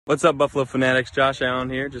What's up, Buffalo Fanatics? Josh Allen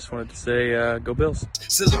here. Just wanted to say, go Bills.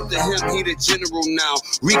 Salute to him, he the general now.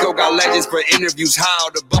 Rico got legends for interviews. How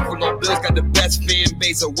the Buffalo Bills got the best fan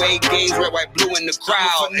base. Away games, red, white, blue in the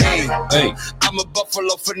crowd. Hey, I'm a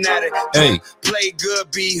Buffalo fanatic. Hey, play good,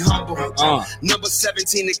 be humble. Number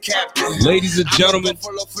 17, the captain. Ladies and gentlemen,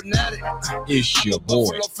 Buffalo fanatic. It's your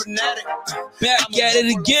boy. Buffalo fanatic. Back at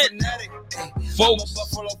it again, folks.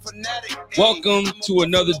 Welcome to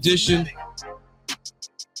another edition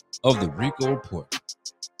of the Rico Report.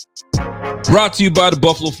 Brought to you by the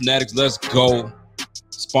Buffalo Fanatics. Let's go.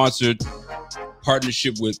 Sponsored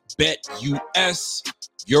partnership with BetUS.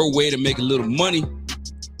 Your way to make a little money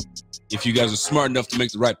if you guys are smart enough to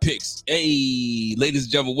make the right picks. Hey, ladies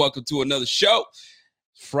and gentlemen, welcome to another show.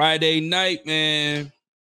 Friday night, man.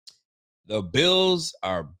 The Bills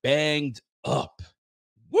are banged up.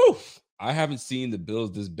 Woo! I haven't seen the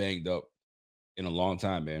Bills this banged up in a long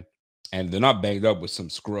time, man. And they're not banged up with some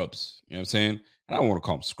scrubs. You know what I'm saying? I don't want to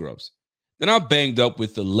call them scrubs. They're not banged up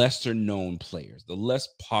with the lesser-known players, the less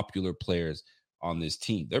popular players on this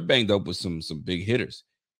team. They're banged up with some big hitters.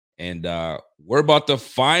 And we're about to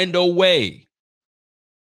find a way.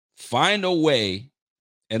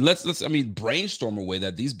 And let's brainstorm a way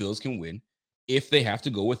that these Bills can win if they have to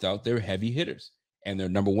go without their heavy hitters. And their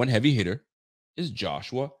number one heavy hitter is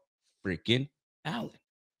Joshua freaking Allen.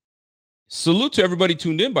 Salute to everybody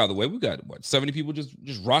tuned in, by the way. We got, 70 people just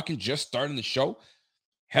rocking, just starting the show.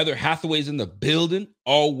 Heather Hathaway's in the building,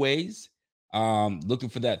 always. Looking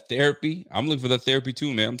for that therapy. I'm looking for that therapy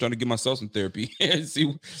too, man. I'm trying to give myself some therapy and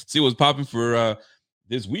see what's popping for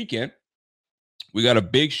this weekend. We got a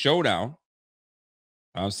big showdown.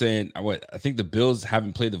 I think the Bills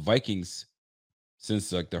haven't played the Vikings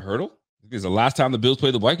since like the hurdle. Because the last time the Bills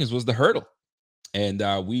played the Vikings was the hurdle. And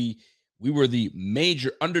we were the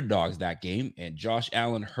major underdogs that game, and Josh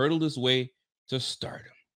Allen hurdled his way to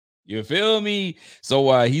stardom. You feel me?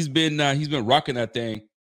 So he's been rocking that thing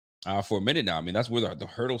for a minute now. I mean, that's where the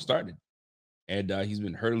hurdle started, and he's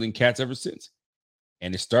been hurdling cats ever since.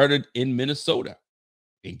 And it started in Minnesota.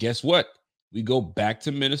 And guess what? We go back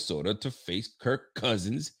to Minnesota to face Kirk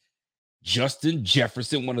Cousins, Justin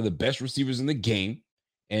Jefferson, one of the best receivers in the game.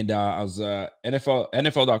 And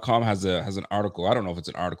NFL.com has an article. I don't know if it's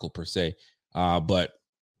an article per se, but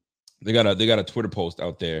they got a Twitter post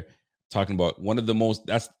out there talking about one of the most.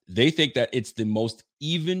 They think that it's the most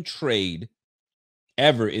even trade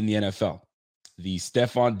ever in the NFL. The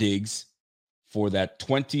Stephon Diggs for that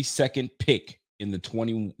 22nd pick in the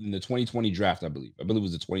 2020 draft, I believe. I believe it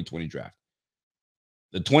was the 2020 draft.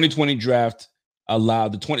 The 2020 draft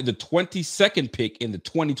allowed the 22nd pick in the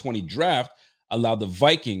 2020 draft. Allowed the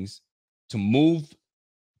Vikings to move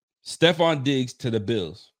Stephon Diggs to the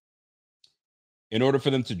Bills in order for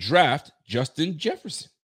them to draft Justin Jefferson.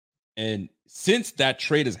 And since that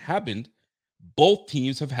trade has happened, both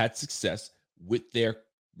teams have had success with their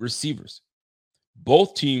receivers.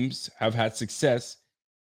 Both teams have had success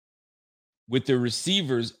with their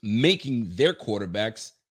receivers making their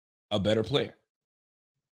quarterbacks a better player.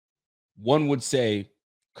 One would say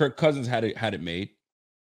Kirk Cousins had it made.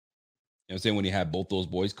 You know what I'm saying? When he had both those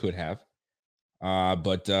boys, could have.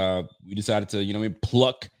 But we decided to,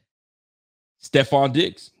 pluck Stephon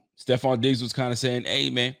Diggs. Stephon Diggs was kind of saying, hey,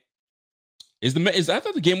 man, I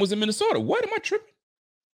thought the game was in Minnesota. What? Am I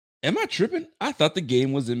tripping? I thought the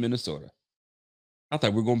game was in Minnesota. I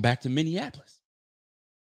thought we were going back to Minneapolis.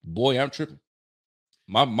 Boy, I'm tripping.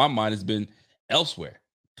 My mind has been elsewhere,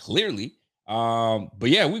 clearly. But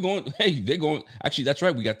yeah, they're going. Actually, that's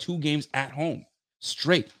right. We got 2 games at home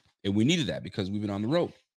straight. And we needed that because we've been on the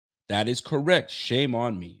road. That is correct. Shame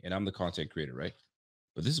on me. And I'm the content creator, right?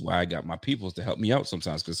 But this is why I got my peoples to help me out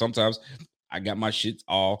sometimes. Because sometimes I got my shit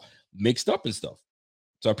all mixed up and stuff.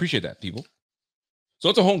 So I appreciate that, people. So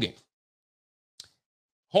it's a home game.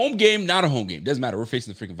 Home game, not a home game. Doesn't matter. We're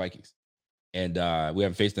facing the freaking Vikings. And we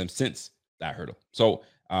haven't faced them since that hurdle. So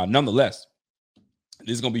nonetheless,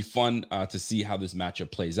 this is going to be fun to see how this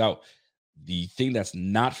matchup plays out. The thing that's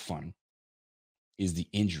not fun is the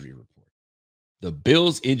injury report. The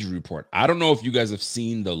Bills injury report. I don't know if you guys have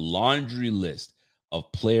seen the laundry list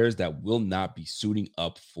of players that will not be suiting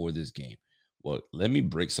up for this game. Well, let me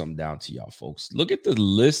break something down to y'all, folks. Look at the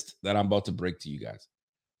list that I'm about to break to you guys.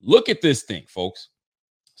 Look at this thing, folks.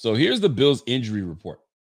 So here's the Bills injury report.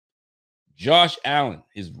 Josh Allen,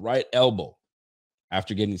 his right elbow,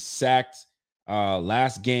 after getting sacked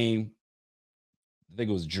last game. I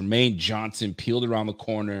think it was Jermaine Johnson peeled around the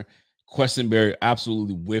corner. Questenberry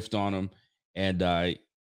absolutely whiffed on him, and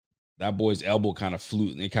that boy's elbow kind of flew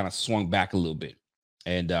and it kind of swung back a little bit.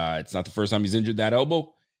 And it's not the first time he's injured that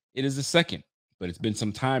elbow. It is the second, but it's been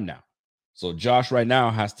some time now. So Josh right now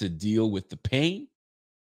has to deal with the pain.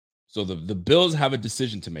 So the Bills have a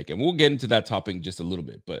decision to make, and we'll get into that topic in just a little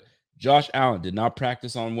bit. But Josh Allen did not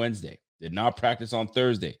practice on Wednesday, did not practice on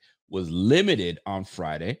Thursday, was limited on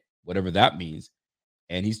Friday, whatever that means,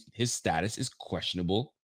 and his status is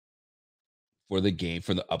questionable for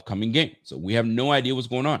the upcoming game. So we have no idea what's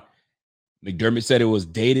going on. McDermott said it was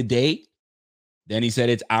day to day. Then he said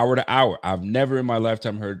it's hour to hour. I've never in my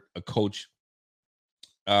lifetime heard a coach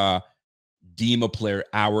deem a player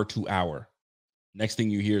hour to hour. Next thing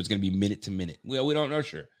you hear is going to be minute to minute. Well, we don't know,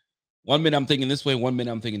 sure. 1 minute I'm thinking this way, 1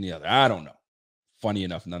 minute I'm thinking the other. I don't know. Funny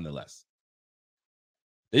enough, nonetheless.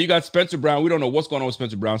 Then you got Spencer Brown. We don't know what's going on with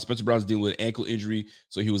Spencer Brown. Spencer Brown's dealing with an ankle injury,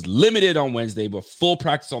 so he was limited on Wednesday, but full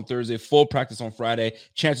practice on Thursday, full practice on Friday.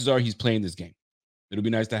 Chances are he's playing this game. It'll be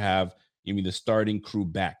nice to have the starting crew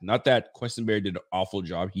back. Not that Questenberry did an awful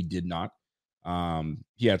job. He did not.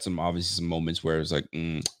 He had some moments where it was like,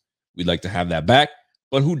 we'd like to have that back,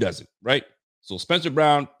 but who doesn't, right? So Spencer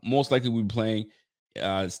Brown most likely will be playing.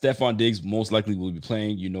 Stephon Diggs most likely will be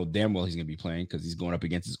playing. You know damn well he's going to be playing because he's going up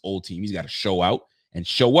against his old team. He's got to show out and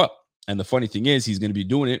show up. And the funny thing is he's going to be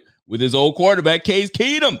doing it with his old quarterback, Case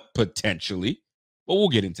Keenum, potentially. But we'll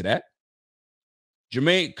get into that.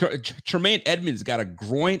 Tremaine Edmonds got a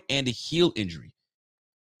groin and a heel injury.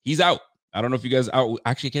 He's out. I don't know if you guys are out.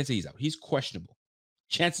 Actually, I can't say he's out. He's questionable.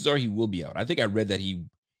 Chances are he will be out. I think I read that he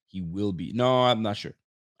will be. No, I'm not sure.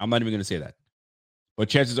 I'm not even going to say that. But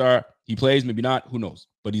chances are he plays, maybe not. Who knows?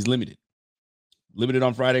 But he's limited. Limited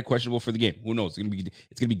on Friday, questionable for the game. Who knows?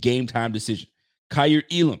 It's gonna be game time decision. Kaiir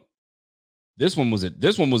Elam. This one was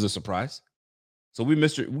a surprise. So we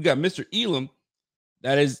got Mr. Elam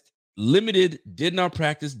that is limited, did not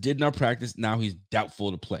practice. Now he's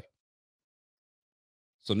doubtful to play.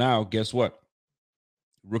 So now, guess what?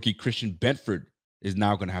 Rookie Christian Benford is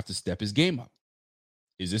now going to have to step his game up.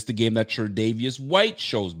 Is this the game that Tre'Davious White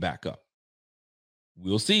shows back up?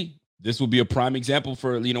 We'll see. This will be a prime example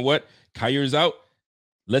for, you know what? Kaiir's out.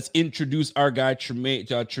 Let's introduce our guy,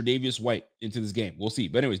 Tre'Davious White, into this game. We'll see.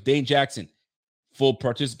 But anyways, Dane Jackson, full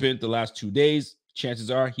participant the last 2 days. Chances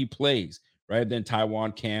are he plays, right? Then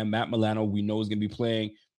Taiwan Cam, Matt Milano, we know is going to be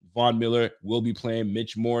playing. Von Miller will be playing.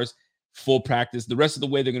 Mitch Morse, full practice. The rest of the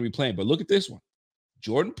way they're going to be playing. But look at this one.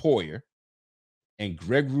 Jordan Poyer and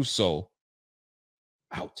Greg Rousseau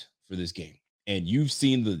out for this game. And you've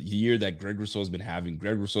seen the year that Greg Rousseau has been having.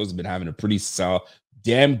 Greg Rousseau has been having a pretty solid,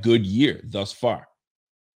 damn good year thus far.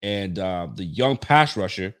 And the young pass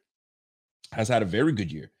rusher has had a very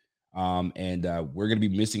good year. And we're going to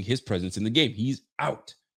be missing his presence in the game. He's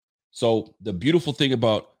out. So the beautiful thing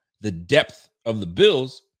about the depth of the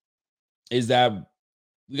Bills is that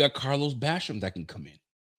we got Carlos Basham that can come in,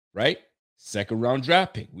 right? Second round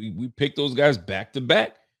draft pick. We picked those guys back to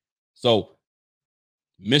back. So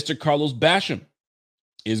Mr. Carlos Basham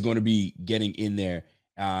is going to be getting in there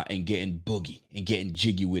and getting boogie and getting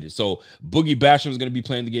jiggy with it. So Boogie Basham is going to be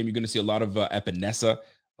playing the game. You're going to see a lot of Epinesa,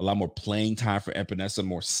 a lot more playing time for Epinesa,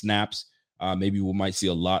 more snaps. Maybe we might see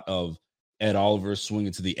a lot of Ed Oliver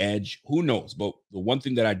swinging to the edge. Who knows? But the one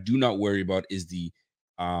thing that I do not worry about is the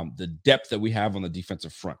depth that we have on the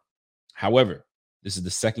defensive front. However, this is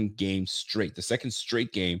the second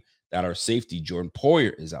straight game that our safety, Jordan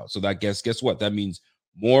Poyer, is out. So that guess what? That means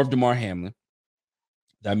more of DeMar Hamlin.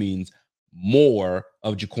 That means more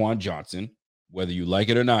of Jaquan Johnson. Whether you like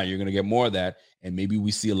it or not, you're going to get more of that. And maybe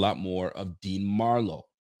we see a lot more of Dean Marlowe.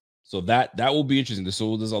 So that will be interesting.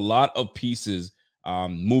 So there's a lot of pieces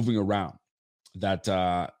moving around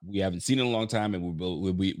that we haven't seen in a long time, and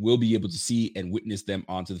we'll be able to see and witness them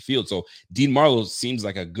onto the field. So Dean Marlowe seems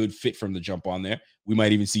like a good fit from the jump on there. We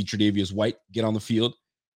might even see Tre'Davious White get on the field.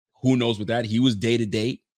 Who knows with that? He was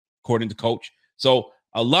day-to-day, according to coach. So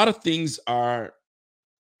a lot of things are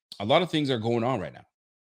going on right now.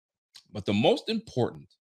 But the most important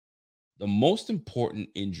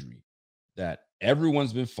injury that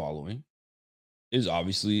everyone's been following is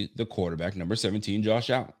obviously the quarterback, number 17, Josh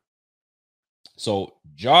Allen. So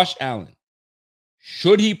Josh Allen,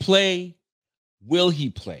 should he play? Will he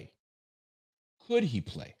play? Could he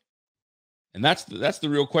play? And that's the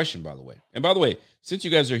real question, by the way. And by the way, since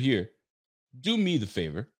you guys are here, do me the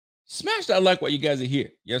favor. Smash that like while you guys are here.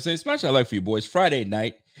 You know what I'm saying? Smash that like for you boys. Friday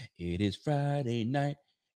night. It is Friday night.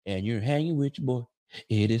 And you're hanging with your boy.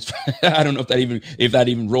 It is. I don't know if that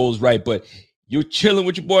even rolls right, but you're chilling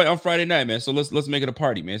with your boy on Friday night, man. So let's make it a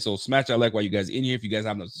party, man. So smash that like while you guys are in here. If you guys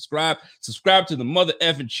haven't subscribe to the mother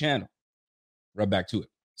effing channel. Right back to it.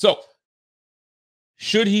 So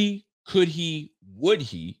should he, could he, would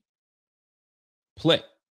he play?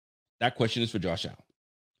 That question is for Josh Allen.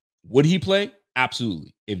 Would he play?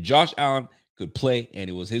 Absolutely. If Josh Allen could play, and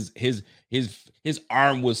it was his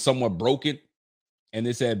arm was somewhat broken, and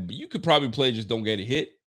they said you could probably play, just don't get a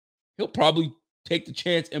hit. He'll probably take the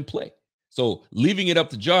chance and play. So leaving it up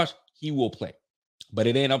to Josh, he will play, but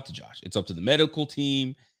it ain't up to Josh. It's up to the medical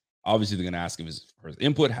team. Obviously, they're going to ask him for his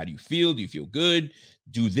input. How do you feel? Do you feel good?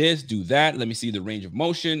 Do this, do that. Let me see the range of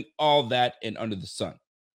motion, all that, and under the sun.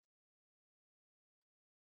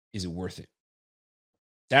 Is it worth it?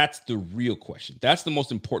 That's the real question. That's the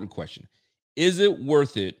most important question. Is it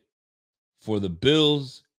worth it for the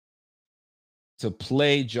Bills to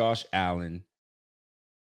play Josh Allen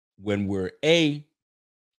when we're A,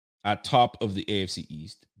 at top of the AFC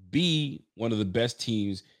East, B, one of the best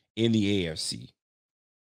teams in the AFC,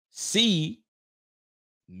 C,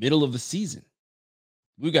 middle of the season?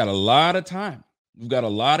 We've got a lot of time. We've got a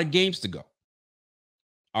lot of games to go.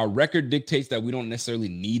 Our record dictates that we don't necessarily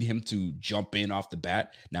need him to jump in off the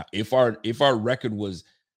bat. Now, if our record was,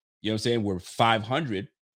 you know what I'm saying, we're 500,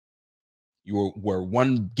 we're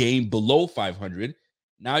one game below 500,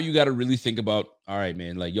 now you got to really think about, all right,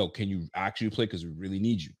 man, like, yo, can you actually play? Because we really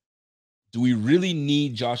need you. Do we really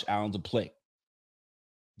need Josh Allen to play?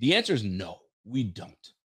 The answer is no, we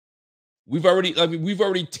don't. We've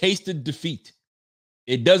already tasted defeat.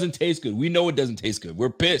 It doesn't taste good. We know it doesn't taste good. We're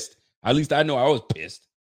pissed. At least I know I was pissed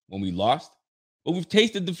when we lost. But we've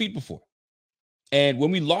tasted defeat before. And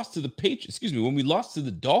when we lost to when we lost to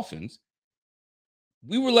the Dolphins,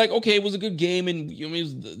 we were like, okay, it was a good game, and it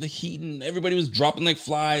was the heat, and everybody was dropping like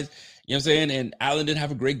flies. You know what I'm saying? And Allen didn't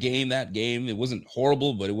have a great game that game. It wasn't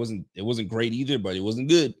horrible, but it wasn't great either, but it wasn't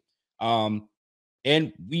good.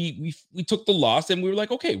 And we took the loss, and we were like,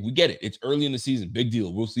 okay, we get it. It's early in the season. Big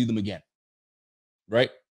deal. We'll see them again. Right?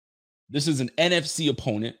 This is an NFC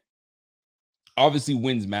opponent. Obviously,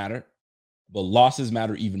 wins matter, but losses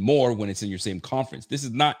matter even more when it's in your same conference. This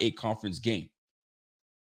is not a conference game.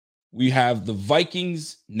 We have the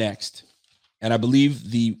Vikings next, and I believe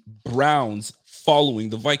the Browns following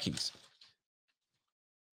the Vikings.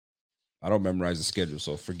 I don't memorize the schedule,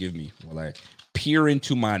 so forgive me while I peer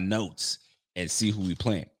into my notes and see who we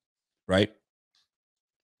playing, right?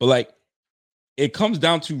 But like, it comes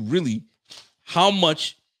down to really how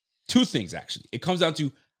much, two things actually. It comes down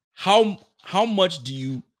to how much do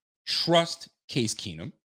you trust Case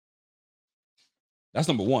Keenum? That's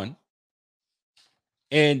number one.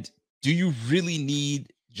 And do you really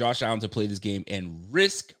need Josh Allen to play this game and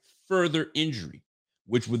risk further injury,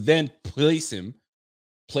 which would then place him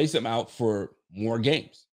out for more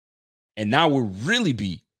games? And now we'll really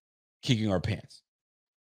be kicking our pants,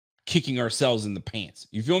 kicking ourselves in the pants.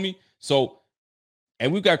 You feel me? So,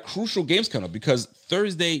 and we've got crucial games coming up because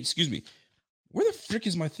Thursday, where the frick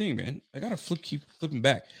is my thing, man? I gotta keep flipping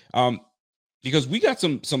back. Because we got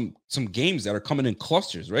some games that are coming in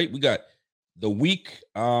clusters, right? We got the week,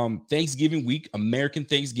 Thanksgiving week, American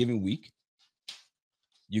Thanksgiving week.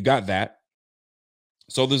 You got that.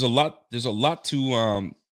 So there's a lot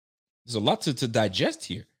to digest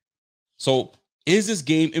here. So is this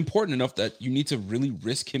game important enough that you need to really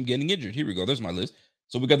risk him getting injured? Here we go. There's my list.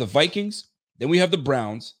 So we got the Vikings, then we have the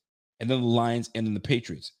Browns, and then the Lions, and then the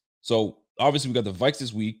Patriots. So obviously we got the Vikes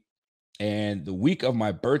this week, and the week of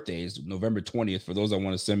my birthday is November 20th. For those that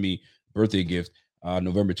want to send me birthday gift,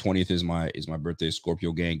 November 20th is my birthday.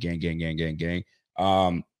 Scorpio gang.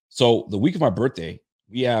 So the week of my birthday,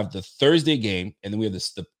 we have the Thursday game, and then we have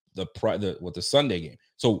the Sunday game.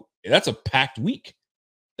 So that's a packed week.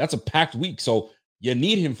 So you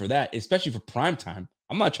need him for that, especially for prime time.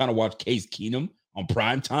 I'm not trying to watch Case Keenum on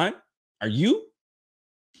prime time. Are you?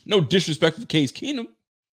 No disrespect for Case Keenum,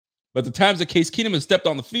 but the times that Case Keenum has stepped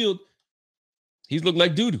on the field, he's looked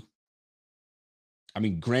like doo-doo. I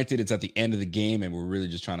mean, granted, it's at the end of the game, and we're really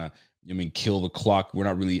just trying to, kill the clock. We're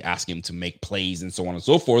not really asking him to make plays and so on and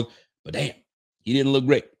so forth. But damn, he didn't look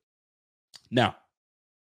great. Now,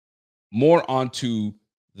 more onto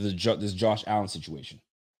this Josh Allen situation.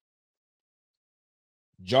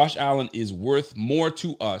 Josh Allen is worth more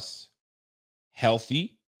to us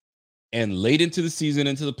healthy and late into the season,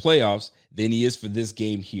 into the playoffs, than he is for this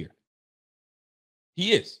game here.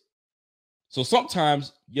 He is. So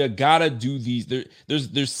sometimes you gotta do these.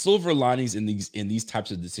 There's silver linings in these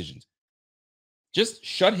types of decisions. Just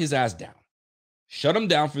shut his ass down. Shut him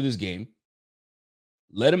down for this game.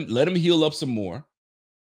 Let him heal up some more,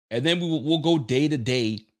 and then we'll go day to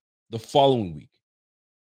day the following week.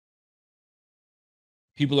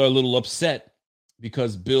 People are a little upset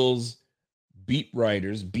because Bills beat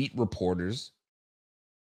reporters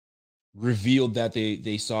revealed that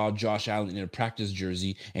they saw Josh Allen in a practice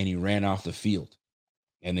jersey and he ran off the field,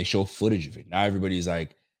 and they show footage of it. Now everybody's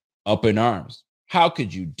like up in arms. How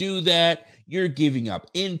could you do that? You're giving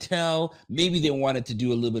up intel. Maybe they wanted to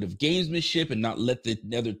do a little bit of gamesmanship and not let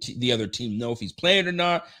the other team know if he's playing or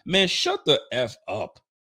not. Man, shut the F up.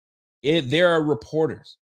 There are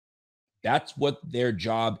reporters. That's what their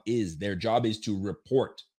job is. Their job is to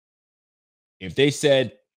report. If they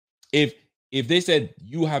said, if they said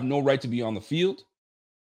you have no right to be on the field,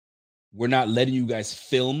 we're not letting you guys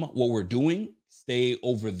film what we're doing, stay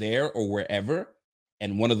over there or wherever,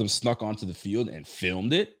 and one of them snuck onto the field and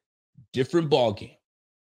filmed it, different ball game.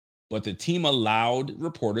 But the team allowed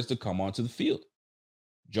reporters to come onto the field.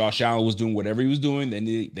 Josh Allen was doing whatever he was doing, then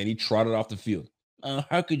he trotted off the field.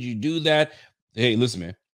 How could you do that? Hey, listen,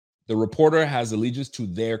 man. The reporter has allegiance to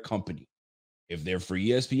their company. If they're for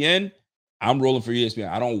ESPN, I'm rolling for ESPN.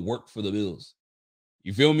 I don't work for the Bills.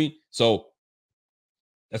 You feel me? So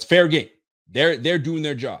that's fair game. They're doing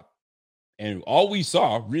their job. And all we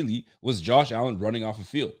saw really was Josh Allen running off the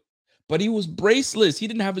field. But he was braceless. He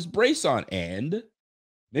didn't have his brace on. And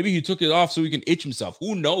maybe he took it off so he can itch himself.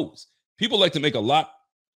 Who knows? People like to make a lot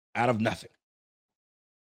out of nothing.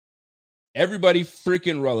 Everybody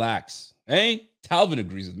freaking relax. Hey, Talvin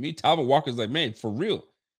agrees with me. Talvin Walker's like, man, for real.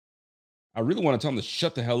 I really want to tell him to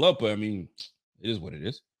shut the hell up, but I mean, it is what it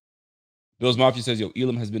is. Bills Mafia says, yo,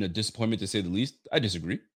 Elam has been a disappointment to say the least. I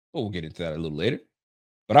disagree, but we'll get into that a little later.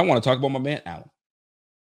 But I want to talk about my man, Allen.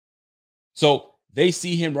 So they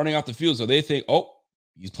see him running off the field, so they think, oh,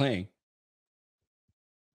 he's playing.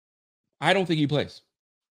 I don't think he plays.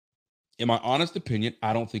 In my honest opinion,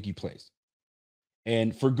 I don't think he plays.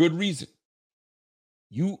 And for good reason.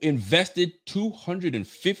 You invested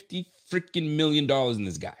 $250 freaking million in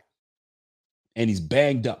this guy. And he's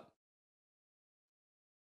banged up.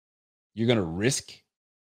 You're going to risk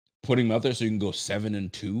putting him out there so you can go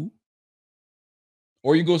 7-2?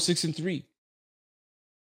 Or you go 6-3?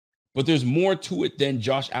 But there's more to it than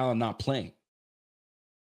Josh Allen not playing.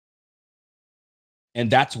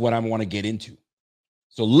 And that's what I want to get into.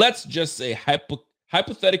 So let's just say,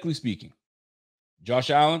 hypothetically speaking, Josh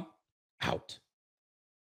Allen, out.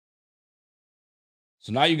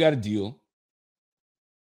 So now you got to deal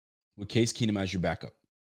with Case Keenum as your backup.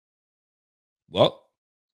 Well,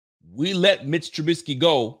 we let Mitch Trubisky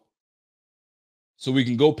go so we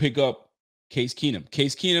can go pick up Case Keenum.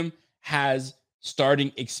 Case Keenum has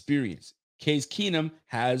starting experience. Case Keenum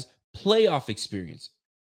has playoff experience.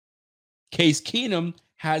 Case Keenum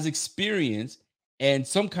has experience and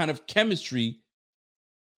some kind of chemistry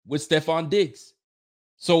with Stephon Diggs.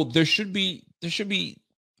 So there should be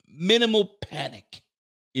minimal panic,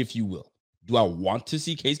 if you will. Do I want to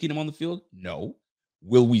see Case Keenum on the field? No.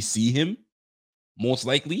 Will we see him? Most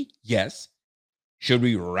likely, yes. Should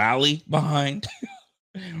we rally behind?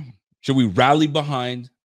 Should we rally behind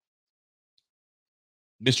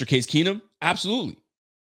Mr. Case Keenum? Absolutely.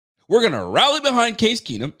 We're going to rally behind Case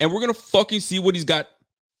Keenum, and we're going to fucking see what he's got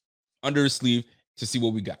under his sleeve to see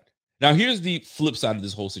what we got. Now, here's the flip side of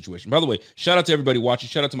this whole situation. By the way, shout out to everybody watching.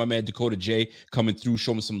 Shout out to my man Dakota J coming through,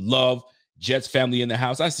 showing some love. Jets family in the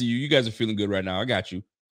house. I see you. You guys are feeling good right now. I got you.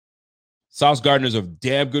 Sauce Gardner's a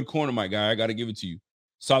damn good corner, my guy. I got to give it to you.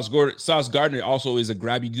 Sauce Gardner also is a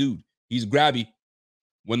grabby dude. He's grabby.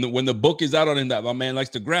 When the book is out on him that my man likes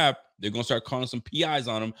to grab, they're going to start calling some PIs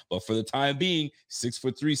on him. But for the time being,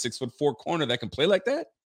 6'3", 6'4" corner that can play like that,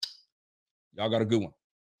 y'all got a good one.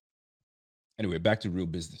 Anyway, back to real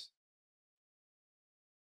business.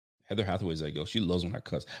 Heather Hathaway's like, yo, she loves when I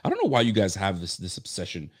cuss. I don't know why you guys have this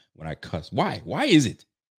obsession when I cuss. Why? Why is it?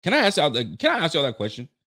 Can I ask y'all that question?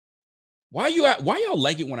 Why y'all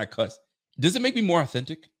like it when I cuss? Does it make me more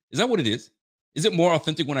authentic? Is that what it is? Is it more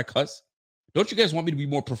authentic when I cuss? Don't you guys want me to be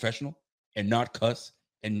more professional and not cuss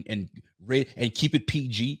and keep it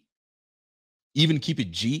PG? Even keep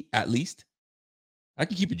it G at least? I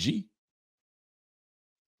can keep it G.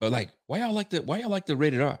 But like, why y'all like the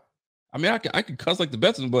rated R? I mean, I could cuss like the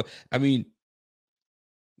best of them, but I mean,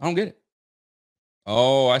 I don't get it.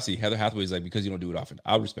 Oh, I see. Heather Hathaway's like, because you don't do it often.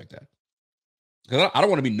 I'll respect that. Because I don't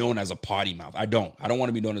want to be known as a potty mouth. I don't want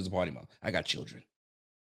to be known as a potty mouth. I got children.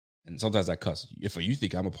 And sometimes I cuss. If you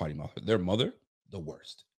think I'm a potty mouth, their mother, the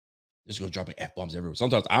worst. Just go dropping F-bombs everywhere.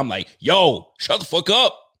 Sometimes I'm like, yo, shut the fuck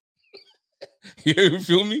up. You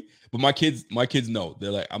feel me? But my kids know.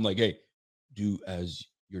 They're like, I'm like, hey, do as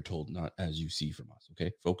you're told, not as you see from us.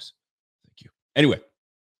 Okay, folks? Thank you. Anyway,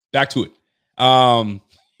 back to it.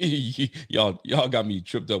 Y'all got me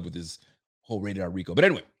tripped up with this whole rated R Rico. But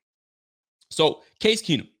anyway, so Case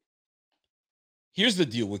Keenum. Here's the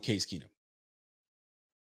deal with Case Keenum.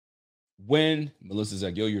 When Melissa's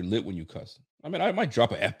like, yo, you're lit when you cuss. I mean, I might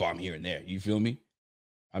drop an F-bomb here and there. You feel me?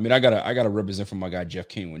 I mean, I gotta represent for my guy Jeff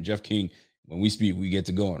King. When we speak, we get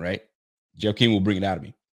to going, right? Jeff King will bring it out of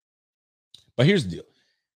me. But here's the deal.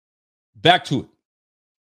 Back to it.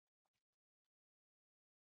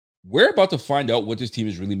 We're about to find out what this team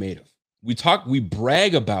is really made of. We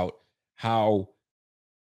brag about how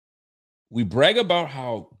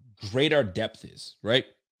great our depth is, right?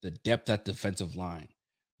 The depth at defensive line,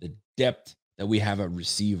 the depth that we have at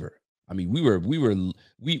receiver. I mean, we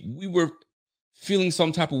were feeling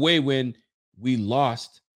some type of way when we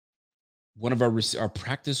lost one of our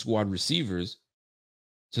practice squad receivers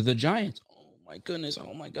to the Giants. Oh my goodness!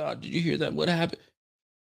 Oh my God! Did you hear that? What happened?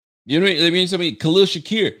 You know what I mean? Khalil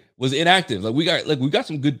Shakir was inactive. We got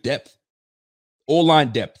some good depth,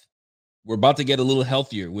 O-line depth. We're about to get a little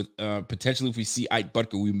healthier with potentially if we see Ike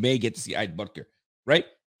Butker, we may get to see Ike Butker, right?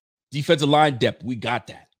 Defensive line depth, we got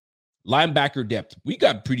that. Linebacker depth, we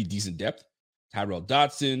got pretty decent depth. Tyrell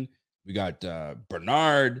Dodson, we got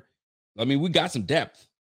Bernard. I mean, we got some depth.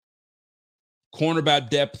 Cornerback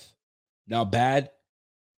depth, now bad,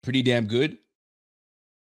 pretty damn good.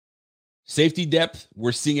 Safety depth,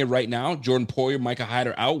 we're seeing it right now. Jordan Poyer, Micah Hyde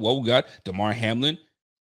are out. Well, we got DeMar Hamlin,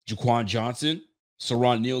 Jaquan Johnson.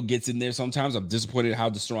 Saron Neal gets in there sometimes. I'm disappointed how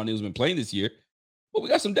Saron Neal's been playing this year. But we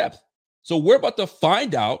got some depth. So we're about to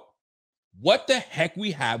find out what the heck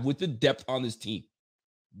we have with the depth on this team.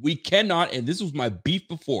 We cannot, and this was my beef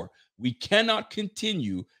before, we cannot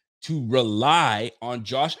continue to rely on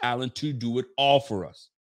Josh Allen to do it all for us.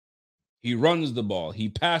 He runs the ball. He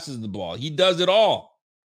passes the ball. He does it all.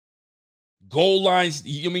 Goal lines,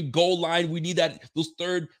 goal line, we need that, those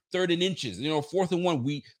third and inches, 4th and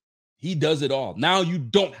 1, he does it all. Now you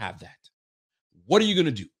don't have that. What are you going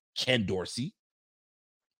to do? Ken Dorsey?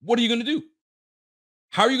 What are you going to do?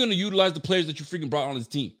 How are you going to utilize the players that you freaking brought on this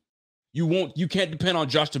team? You can't depend on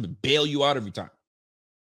Josh to bail you out every time.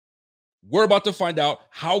 We're about to find out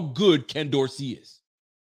how good Ken Dorsey is.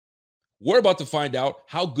 We're about to find out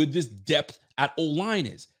how good this depth at O-line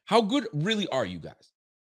is. How good really are you guys?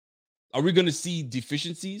 Are we going to see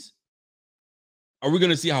deficiencies? Are we going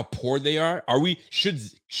to see how poor they are?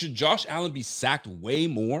 Should Josh Allen be sacked way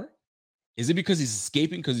more? Is it because he's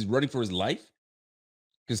escaping because he's running for his life?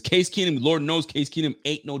 Because Case Keenum, Lord knows Case Keenum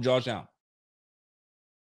ain't no Josh Allen.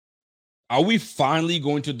 Are we finally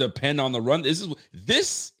going to depend on the run? This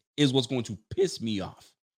is what's going to piss me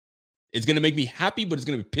off. It's going to make me happy, but it's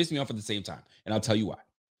going to piss me off at the same time. And I'll tell you why.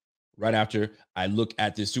 Right after I look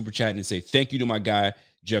at this super chat and say thank you to my guy,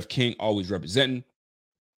 Jeff King, always representing.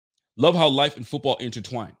 Love how life and football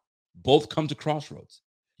intertwine. Both come to crossroads.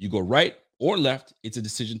 You go right or left, it's a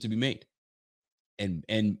decision to be made. And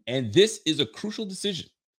this is a crucial decision.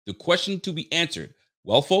 The question to be answered.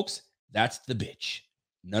 Well, folks, that's the bitch.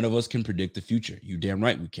 None of us can predict the future. You damn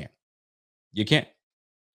right we can't. You can't.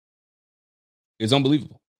 It's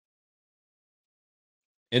unbelievable.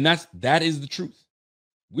 And that is the truth.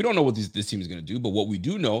 We don't know what this team is going to do, but what we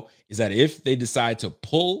do know is that if they decide to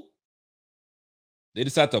pull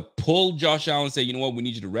Josh Allen and say, you know what, we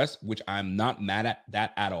need you to rest, which I'm not mad at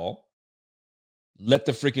that at all. Let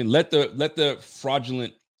the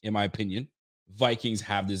fraudulent, in my opinion, Vikings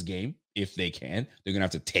have this game if they can. They're going to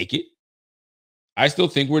have to take it. I still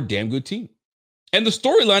think we're a damn good team. And the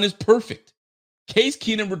storyline is perfect. Case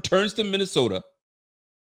Keenum returns to Minnesota.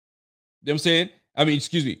 You know what I'm saying?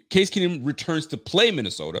 Case Keenum returns to play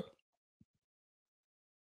Minnesota.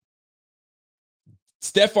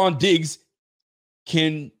 Stephon Diggs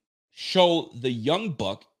can show the young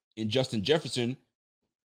buck in Justin Jefferson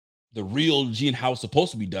the real Gene how it's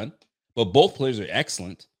supposed to be done. But both players are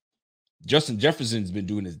excellent. Justin Jefferson's been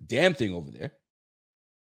doing his damn thing over there.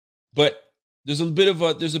 But there's a bit of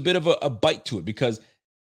a bite to it because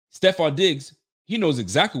Stephon Diggs, he knows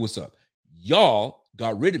exactly what's up. Y'all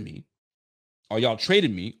got rid of me, or y'all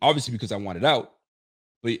traded me, obviously because I wanted out.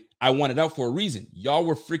 But I wanted out for a reason. Y'all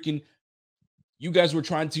were you guys were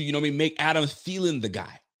trying to, make Adam Thielen the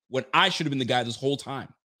guy when I should have been the guy this whole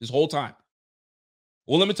time.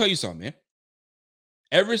 Well, let me tell you something, man.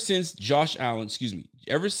 Ever since Stephon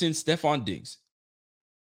Diggs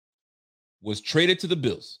was traded to the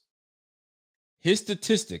Bills, his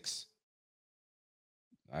statistics,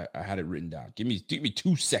 I had it written down. Give me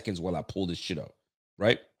 2 seconds while I pull this shit out,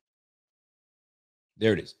 right?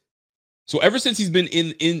 There it is. So ever since he's been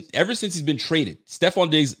traded, Stephon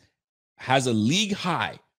Diggs has a league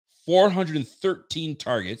high 413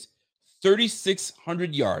 targets,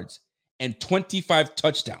 3,600 yards, and 25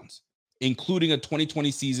 touchdowns, including a 2020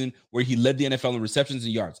 season where he led the NFL in receptions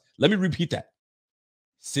and yards. Let me repeat that.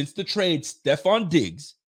 Since the trade, Stephon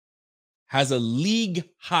Diggs has a league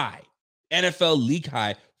high, NFL league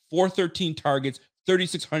high, 413 targets,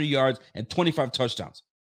 3,600 yards, and 25 touchdowns,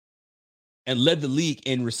 and led the league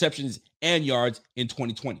in receptions and yards in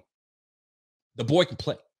 2020. The boy can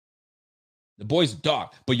play. The boy's a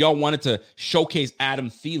dog. But y'all wanted to showcase Adam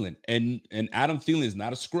Thielen, and Adam Thielen is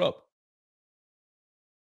not a scrub.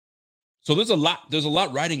 So there's a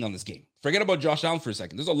lot riding on this game. Forget about Josh Allen for a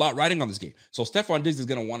second. There's a lot riding on this game. So Stephon Diggs is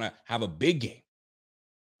going to want to have a big game.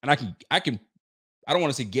 And I don't want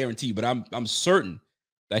to say guarantee, but I'm certain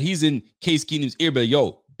that he's in Case Keenum's ear, but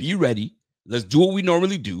yo, be ready. Let's do what we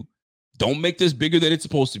normally do. Don't make this bigger than it's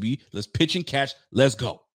supposed to be. Let's pitch and catch. Let's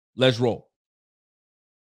go. Let's roll.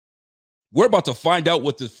 We're about to find out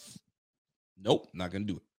what this... Nope, not going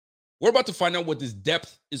to do it. We're about to find out what this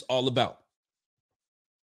depth is all about.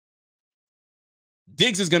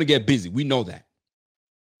 Diggs is going to get busy. We know that.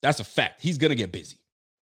 That's a fact. He's going to get busy.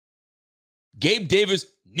 Gabe Davis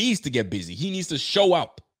needs to get busy. He needs to show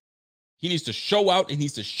up. He needs to show out and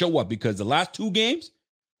needs to show up because the last 2 games,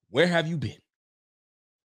 where have you been?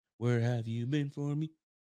 Where have you been for me?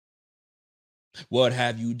 What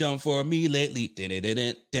have you done for me lately?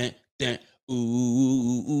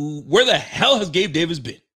 Ooh. Where the hell has Gabe Davis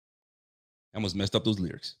been? I almost messed up those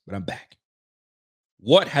lyrics, but I'm back.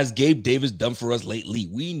 What has Gabe Davis done for us lately?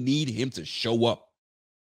 We need him to show up.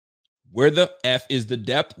 Where the F is the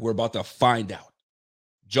depth? We're about to find out.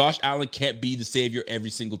 Josh Allen can't be the savior every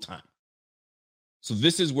single time. So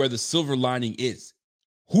this is where the silver lining is.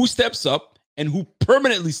 Who steps up and who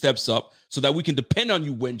permanently steps up so that we can depend on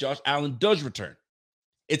you when Josh Allen does return.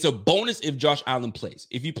 It's a bonus if Josh Allen plays.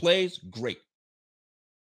 If he plays, great.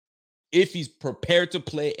 If he's prepared to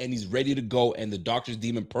play and he's ready to go and the doctors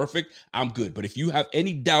deem him perfect, I'm good. But if you have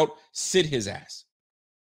any doubt, sit his ass.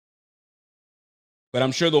 But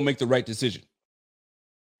I'm sure they'll make the right decision.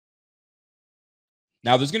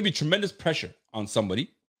 Now, there's going to be tremendous pressure on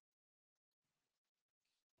somebody.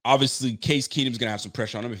 Obviously, Case Keenum's going to have some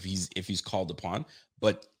pressure on him if he's called upon.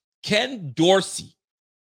 But Ken Dorsey,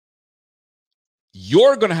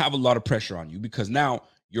 you're going to have a lot of pressure on you because now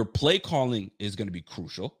your play calling is going to be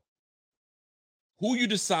crucial. Who you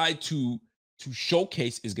decide to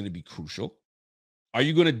showcase is going to be crucial. Are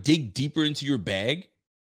you going to dig deeper into your bag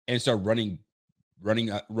and start running, you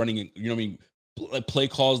know what I mean, play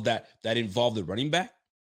calls that involve the running back?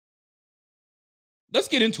 Let's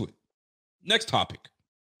get into it. Next topic.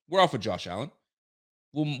 We're off of Josh Allen.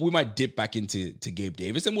 We might dip back into Gabe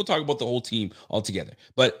Davis, and we'll talk about the whole team altogether.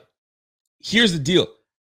 But here's the deal.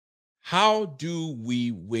 How do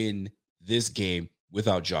we win this game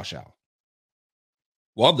without Josh Allen?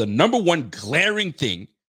 Well, the number one glaring thing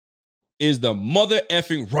is the mother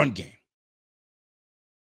effing run game.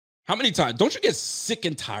 How many times? Don't you get sick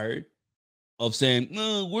and tired of saying,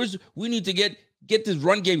 no, we need to get this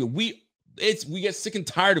run game? We get sick and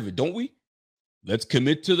tired of it, don't we? Let's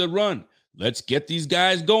commit to the run. Let's get these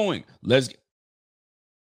guys going.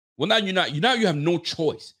 Well, now you have no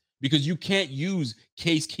choice because you can't use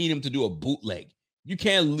Case Keenum to do a bootleg. You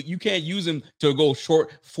can't use him to go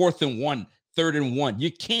short 4th and 1, 3rd and 1.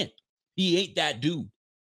 You can't. He ain't that dude.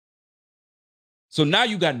 So now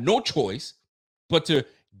you got no choice but to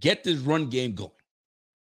get this run game going.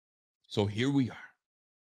 So here we are.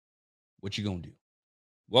 What you gonna do?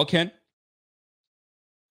 Well, Ken,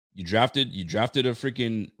 you drafted a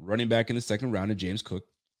freaking running back in the 2nd round of James Cook.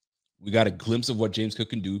 We got a glimpse of what James Cook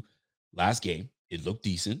can do last game. It looked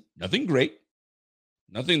decent. Nothing great.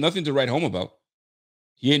 Nothing to write home about.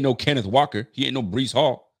 He ain't no Kenneth Walker. He ain't no Breece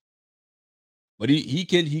Hall. But he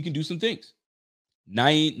can do some things.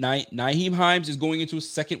 Nyheim Hines is going into his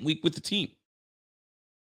 2nd week with the team.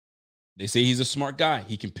 They say he's a smart guy.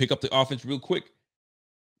 He can pick up the offense real quick.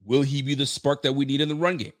 Will he be the spark that we need in the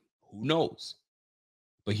run game? Who knows?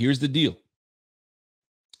 But here's the deal.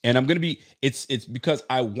 And I'm going to be, it's because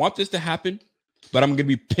I want this to happen, but I'm going to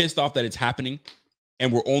be pissed off that it's happening.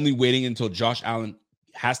 And we're only waiting until Josh Allen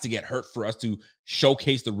has to get hurt for us to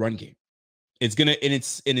showcase the run game.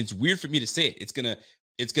 It's weird for me to say it. It's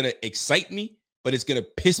gonna excite me, but it's gonna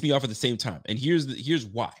piss me off at the same time. And here's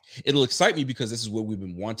why. It'll excite me because this is what we've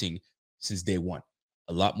been wanting since day one.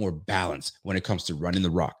 A lot more balance when it comes to running the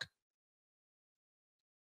rock.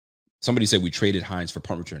 Somebody said we traded Hines for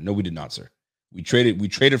punt return. No, we did not, sir. We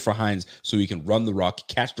traded for Hines so he can run the rock,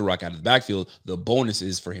 catch the rock out of the backfield. The bonus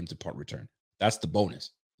is for him to punt return. That's the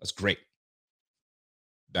bonus. That's great.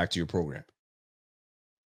 Back to your program.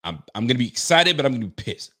 I'm going to be excited, but I'm going to be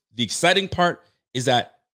pissed. The exciting part is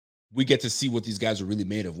that we get to see what these guys are really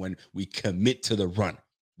made of when we commit to the run.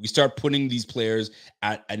 We start putting these players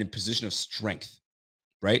at a position of strength,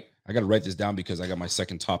 right? I got to write this down because I got my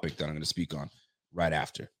second topic that I'm going to speak on right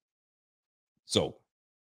after. So,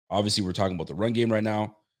 obviously, we're talking about the run game right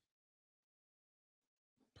now.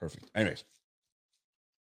 Perfect. Anyways,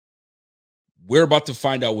 we're about to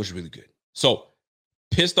find out what's really good. So,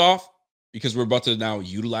 pissed off? because we're about to now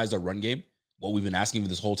utilize our run game, what we've been asking for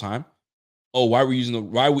this whole time. Oh, why are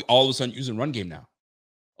we all of a sudden using run game now?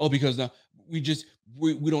 Oh, because now we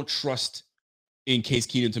don't trust in Case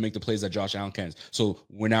Keenum to make the plays that Josh Allen can. So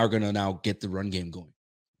we're now going to now get the run game going.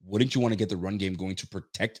 Wouldn't you want to get the run game going to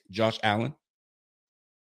protect Josh Allen?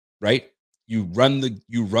 Right? You run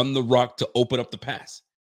the rock to open up the pass.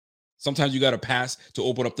 Sometimes you got to pass to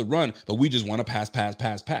open up the run, but we just want to pass,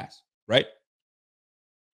 right?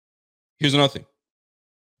 Here's another thing.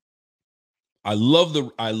 I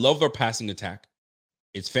love our passing attack.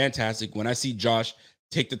 It's fantastic. When I see Josh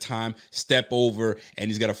take the time, step over, and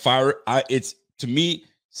he's got to fire, it's, to me,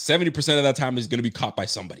 70% of that time is going to be caught by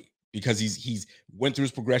somebody because he's went through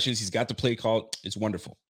his progressions. He's got the play called. It's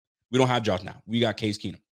wonderful. We don't have Josh now. We got Case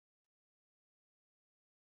Keenum.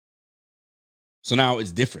 So now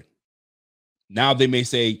it's different. Now they may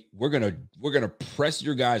say, we're gonna press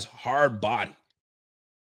your guys hard body.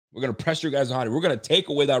 We're gonna press your guys hard. We're gonna take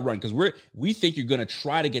away that run because we think you're gonna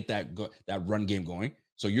try to get that run game going.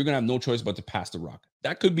 So you're gonna have no choice but to pass the rock.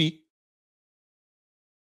 That could be.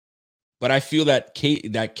 But I feel that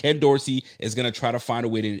Ken Dorsey is gonna try to find a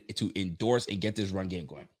way to endorse and get this run game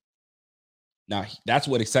going. Now that's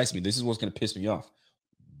what excites me. This is what's gonna piss me off.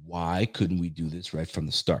 Why couldn't we do this right from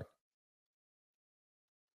the start?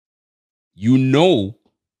 You know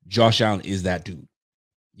Josh Allen is that dude.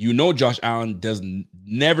 You know Josh Allen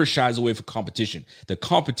never shies away from competition. The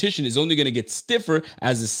competition is only going to get stiffer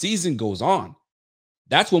as the season goes on.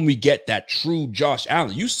 That's when we get that true Josh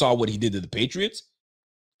Allen. You saw what he did to the Patriots.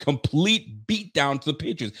 Complete beatdown to the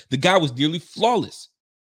Patriots. The guy was nearly flawless.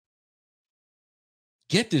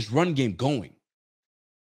 Get this run game going.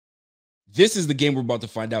 This is the game we're about to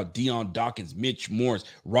find out. Dion Dawkins, Mitch Morse,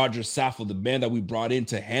 Roger Saffold, the man that we brought in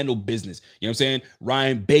to handle business. You know what I'm saying?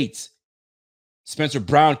 Ryan Bates. Spencer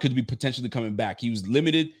Brown could be potentially coming back. He was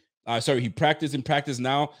limited. He practiced in practice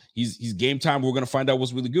now. He's game time. We're going to find out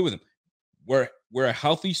what's really good with him. We're a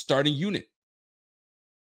healthy starting unit.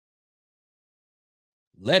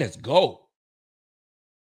 Let us go.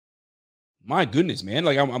 My goodness, man.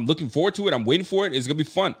 Like I'm looking forward to it. I'm waiting for it. It's going to be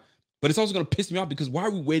fun. But it's also going to piss me off because why are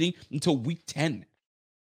we waiting until week 10?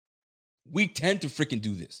 Week 10 to freaking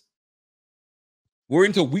do this. We're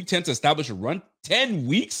until week 10 to establish a run. 10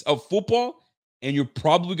 weeks of football, and you're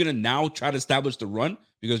probably going to now try to establish the run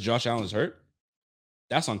because Josh Allen is hurt?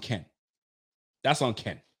 That's on Ken. That's on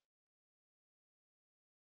Ken.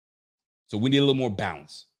 So we need a little more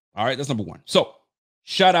balance. All right, that's number one. So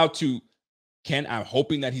shout out to Ken. I'm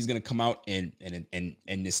hoping that he's going to come out and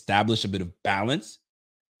establish a bit of balance.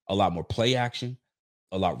 A lot more play action,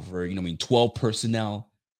 a lot for, 12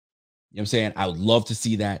 personnel. You know what I'm saying? I would love to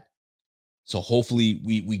see that. So hopefully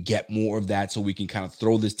we get more of that so we can kind of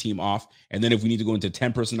throw this team off. And then if we need to go into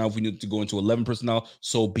 10 personnel, if we need to go into 11 personnel,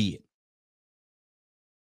 so be it.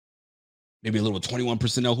 Maybe a little 21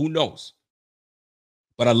 personnel, who knows?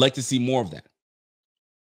 But I'd like to see more of that.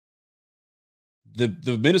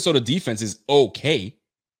 The Minnesota defense is okay.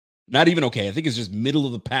 Not even okay. I think it's just middle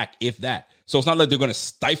of the pack, if that. So it's not like they're going to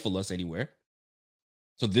stifle us anywhere.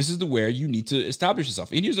 So this is where you need to establish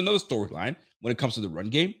yourself. And here's another storyline when it comes to the run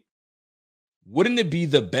game. Wouldn't it be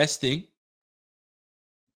the best thing?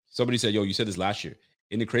 Somebody said, yo, you said this last year.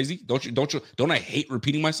 Isn't it crazy? Don't I hate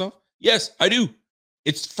repeating myself? Yes, I do.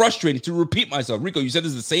 It's frustrating to repeat myself. Rico, you said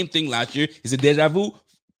this is the same thing last year. Is it deja vu?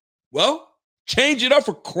 Well, change it up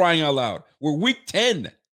for crying out loud. We're week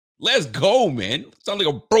 10. Let's go, man. Sounds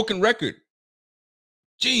like a broken record.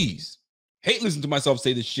 Jeez. Hate listening to myself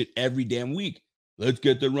say this shit every damn week. Let's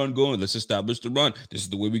get the run going. Let's establish the run. This is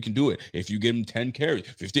the way we can do it. If you give him 10 carries,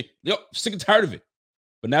 15, sick and tired of it.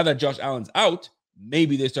 But now that Josh Allen's out,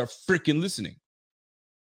 maybe they start freaking listening.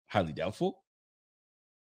 Highly doubtful.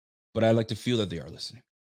 But I like to feel that they are listening.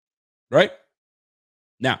 Right?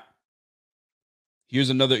 Now, here's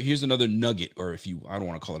another nugget, or I don't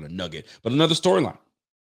want to call it a nugget, but another storyline.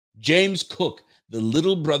 James Cook, the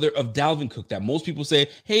little brother of Dalvin Cook, that most people say,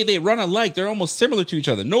 hey, they run alike. They're almost similar to each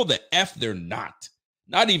other. No, the F, they're not.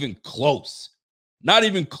 Not even close. Not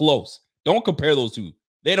even close. Don't compare those two.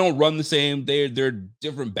 They don't run the same. They're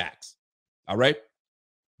different backs. All right?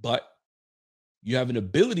 But you have an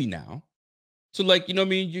ability now to,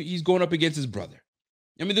 he's going up against his brother.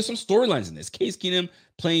 There's some storylines in this. Case Keenum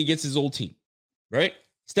playing against his old team, right?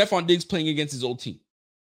 Stephon Diggs playing against his old team.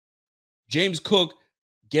 James Cook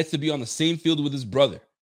gets to be on the same field with his brother.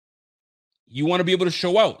 You want to be able to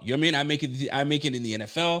show out. You know what I mean? I make it in the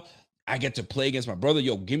NFL. I get to play against my brother.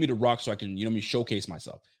 Yo, give me the rock so I can, showcase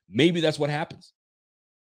myself. Maybe that's what happens.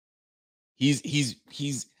 He's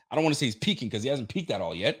I don't want to say he's peaking because he hasn't peaked at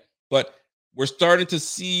all yet, but we're starting to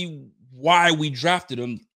see why we drafted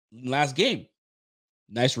him last game.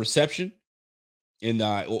 Nice reception in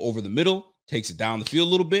over the middle, takes it down the field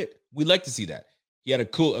a little bit. We like to see that. He had a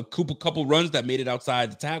couple runs that made it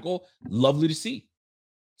outside the tackle. Lovely to see.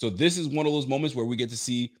 So this is one of those moments where we get to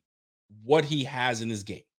see what he has in this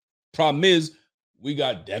game. Problem is, we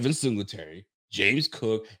got Devin Singletary, James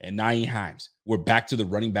Cook, and Nyheim Hines. We're back to the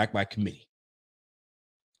running back by committee.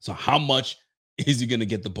 So how much is he going to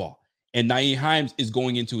get the ball? And Nyheim Hines is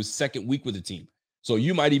going into his second week with the team. So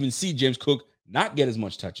you might even see James Cook not get as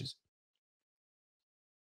much touches.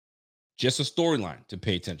 Just a storyline to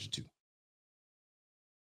pay attention to.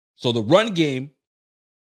 So the run game,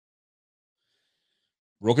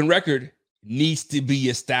 broken record, needs to be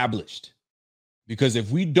established. Because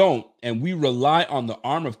if we don't, and we rely on the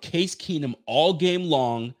arm of Case Keenum all game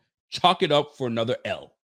long, chalk it up for another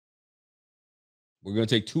L. We're going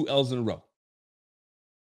to take 2 L's in a row.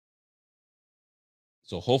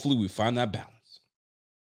 So hopefully we find that balance.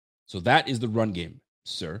 So that is the run game,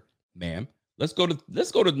 sir, ma'am. Let's go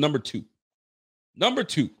to number 2. Number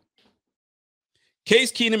 2.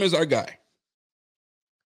 Case Keenum is our guy.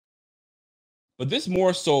 But this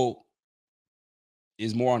more so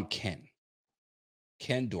is more on Ken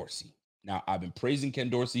Dorsey. Now, I've been praising Ken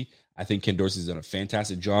Dorsey. I think Ken Dorsey's done a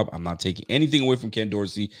fantastic job. I'm not taking anything away from Ken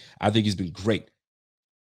Dorsey. I think he's been great.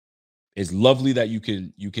 It's lovely that you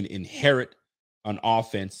can inherit an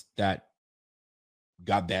offense that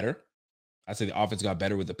got better. I say the offense got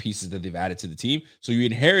better with the pieces that they've added to the team. So you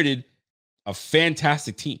inherited a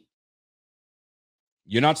fantastic team.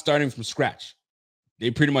 You're not starting from scratch. They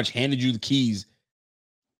pretty much handed you the keys,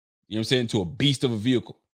 you know what I'm saying, to a beast of a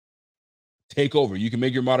vehicle. Take over. You can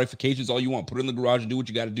make your modifications all you want. Put it in the garage and do what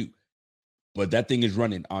you got to do. But that thing is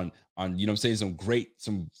running on you know what I'm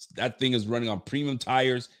saying, that thing is running on premium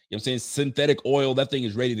tires, you know what I'm saying, synthetic oil. That thing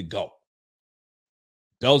is ready to go.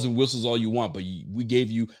 Bells and whistles all you want, but we gave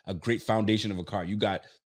you a great foundation of a car. You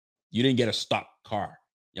didn't get a stock car.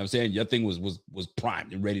 You know what I'm saying? Your thing was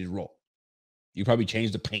primed and ready to roll. You probably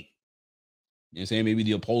changed the paint. You know what I'm saying? Maybe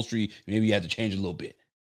the upholstery, maybe you had to change a little bit.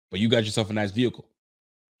 But you got yourself a nice vehicle.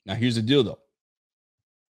 Now, here's the deal, though.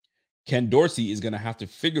 Ken Dorsey is going to have to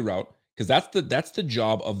figure out, because that's the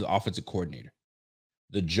job of the offensive coordinator.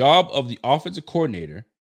 The job of the offensive coordinator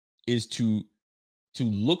is to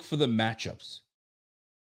look for the matchups.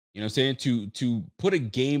 You know what I'm saying? To put a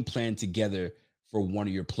game plan together for one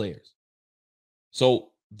of your players. So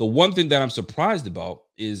the one thing that I'm surprised about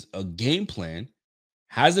is a game plan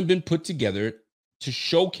hasn't been put together to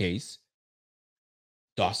showcase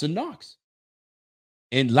Dawson Knox.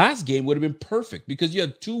 And last game would have been perfect because you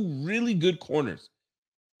had 2 really good corners,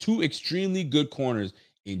 2 extremely good corners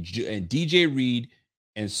in DJ Reed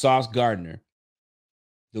and Sauce Gardner.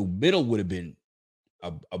 The middle would have been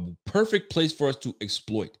a perfect place for us to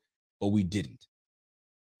exploit, but we didn't.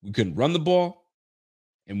 We couldn't run the ball,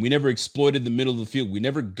 and we never exploited the middle of the field. We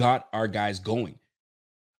never got our guys going.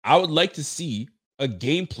 I would like to see a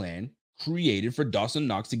game plan created for Dawson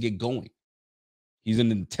Knox to get going. He's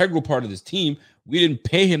an integral part of this team. We didn't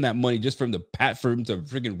pay him that money just for him to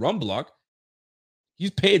freaking run block.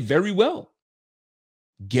 He's paid very well.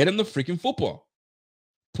 Get him the freaking football.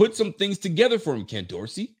 Put some things together for him, Ken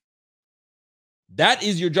Dorsey. That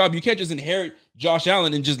is your job. You can't just inherit Josh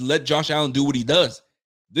Allen and just let Josh Allen do what he does.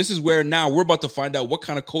 This is where now we're about to find out what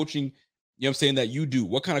kind of coaching, you know what I'm saying, that you do,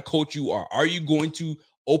 what kind of coach you are. Are you going to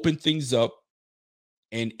open things up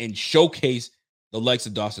and showcase the likes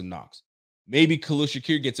of Dawson Knox? Maybe Khalil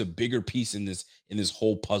Shakir gets a bigger piece in this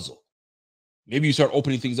whole puzzle. Maybe you start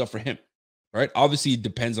opening things up for him, right? Obviously, it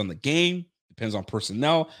depends on the game, depends on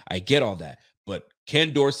personnel. I get all that. But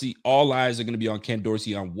Ken Dorsey, all eyes are going to be on Ken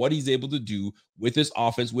Dorsey on what he's able to do with this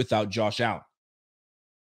offense without Josh Allen.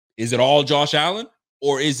 Is it all Josh Allen,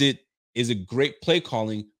 or is it great play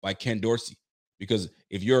calling by Ken Dorsey? Because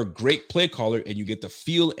if you're a great play caller and you get the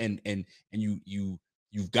feel and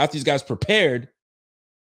you've got these guys prepared,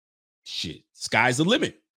 shit, sky's the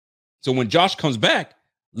limit. So when Josh comes back,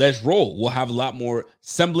 let's roll. We'll have a lot more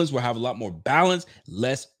semblance. We'll have a lot more balance.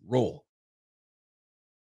 Let's roll.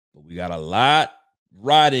 But we got a lot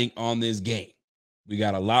riding on this game.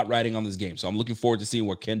 So I'm looking forward to seeing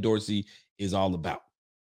what Ken Dorsey is all about.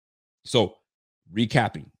 So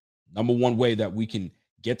recapping, number one way that we can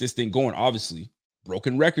get this thing going, obviously,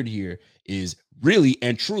 broken record here, is really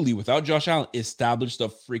and truly, without Josh Allen, establish the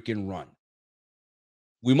freaking run.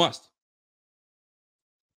 We must.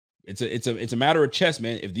 It's a matter of chess,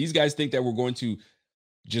 man. If these guys think that we're going to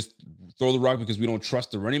just throw the rock because we don't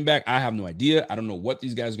trust the running back, I have no idea. I don't know what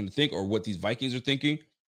these guys are going to think or what these Vikings are thinking.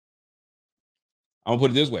 I'm going to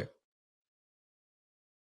put it this way.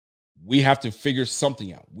 We have to figure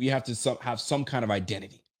something out. We have to have some kind of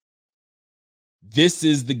identity. This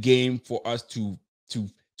is the game for us to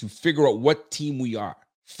figure out what team we are,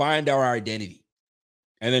 find our identity.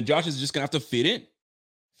 And then Josh is just going to have to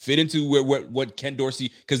fit into what Ken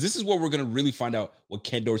Dorsey, because this is what we're going to really find out what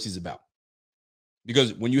Ken Dorsey's about.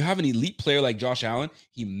 Because when you have an elite player like Josh Allen,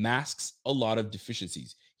 he masks a lot of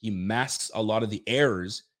deficiencies. He masks a lot of the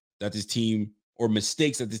errors that this team, or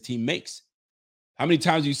mistakes that this team makes. How many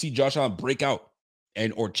times do you see Josh Allen break out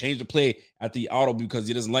or change the play at the auto because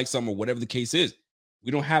he doesn't like something or whatever the case is?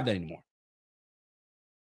 We don't have that anymore.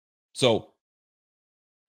 So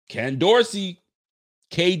Ken Dorsey,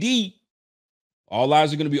 KD, all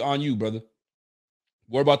eyes are going to be on you, brother.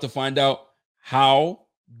 We're about to find out how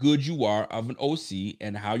good you are of an OC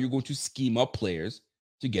and how you're going to scheme up players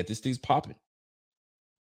to get this thing popping.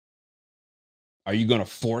 Are you going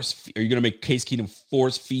to make Case Keenum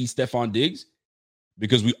force feed Stephon Diggs?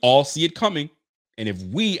 Because we all see it coming. And if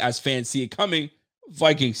we as fans see it coming,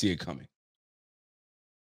 Vikings see it coming.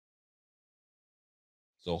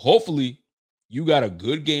 So hopefully you got a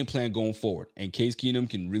good game plan going forward and Case Keenum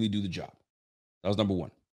can really do the job. That was number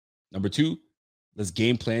one. Number two, let's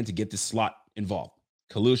game plan to get this slot involved.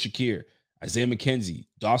 Khalil Shakir, Isaiah McKenzie,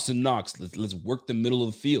 Dawson Knox. Let's work the middle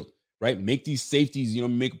of the field, right? Make these safeties,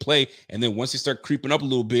 make a play. And then once they start creeping up a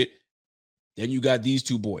little bit, then you got these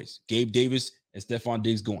two boys, Gabe Davis and Stephon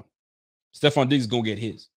Diggs going. Stephon Diggs is going to get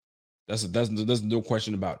his. That's no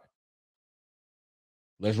question about it.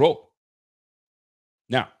 Let's roll.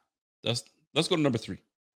 Now, let's go to number three.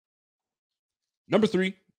 Number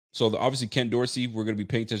three, so obviously Ken Dorsey, we're going to be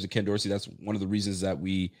paying attention to Ken Dorsey. That's one of the reasons that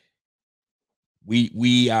we're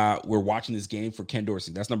watching this game for Ken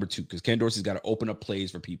Dorsey. That's number two, because Ken Dorsey's got to open up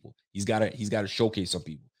plays for people. He's got to showcase some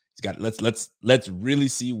people. Let's really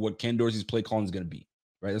see what Ken Dorsey's play calling is going to be.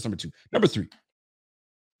 Right? That's number two. Number three,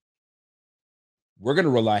 we're going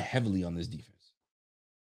to rely heavily on this defense.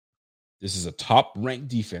 This is a top-ranked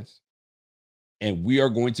defense, and we are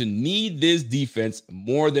going to need this defense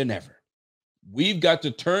more than ever. We've got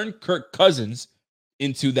to turn Kirk Cousins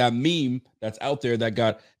into that meme that's out there that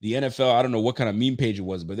got the NFL. I don't know what kind of meme page it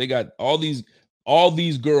was, but they got all these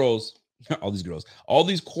quarterbacks.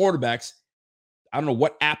 I don't know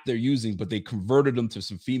what app they're using, but they converted them to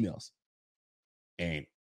some females. And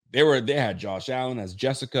they had Josh Allen as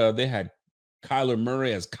Jessica. They had Kyler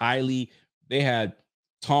Murray as Kylie. They had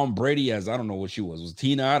Tom Brady as, I don't know what she was. It was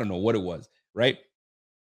Tina? I don't know what it was, right?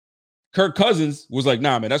 Kirk Cousins was like,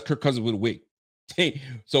 nah, man, that's Kirk Cousins with a wig.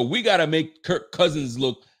 So we got to make Kirk Cousins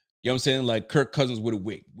look, you know what I'm saying, like Kirk Cousins with a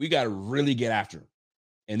wig. We got to really get after him.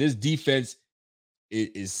 And this defense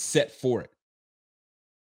is set for it.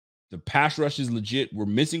 The pass rush is legit. We're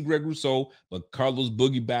missing Greg Rousseau, but Carlos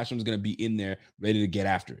Boogie Basham is going to be in there ready to get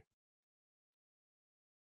after it.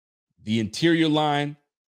 The interior line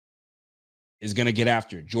is going to get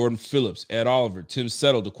after it. Jordan Phillips, Ed Oliver, Tim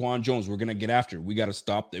Settle, Daquan Jones, we're going to get after it. We got to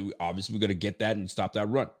stop that. Obviously, we got to get that and stop that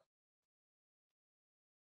run.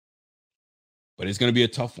 But it's going to be a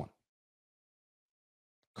tough one.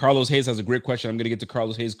 Carlos Hayes has a great question. I'm going to get to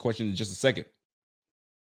Carlos Hayes' question in just a second.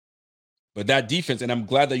 But that defense, and I'm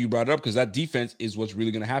glad that you brought it up because that defense is what's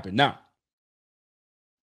really going to happen. Now,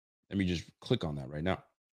 let me just click on that right now.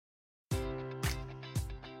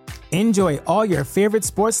 Enjoy all your favorite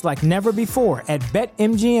sports like never before at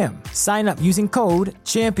BetMGM. Sign up using code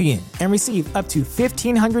CHAMPION and receive up to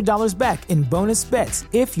 $1,500 back in bonus bets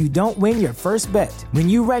if you don't win your first bet. When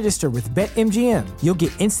you register with BetMGM, you'll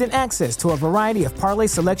get instant access to a variety of parlay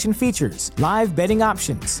selection features, live betting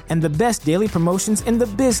options, and the best daily promotions in the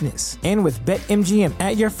business. And with BetMGM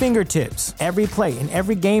at your fingertips, every play and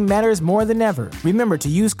every game matters more than ever. Remember to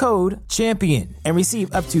use code CHAMPION and receive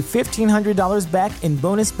up to $1,500 back in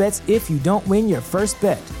bonus bets if you don't win your first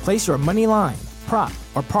bet. Place your money line, prop,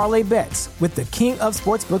 or parlay bets with the king of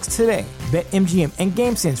sportsbooks today. BetMGM and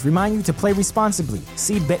GameSense remind you to play responsibly.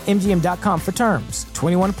 See BetMGM.com for terms.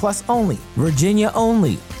 21 plus only. Virginia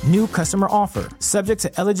only. New customer offer. Subject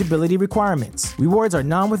to eligibility requirements. Rewards are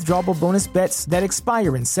non-withdrawable bonus bets that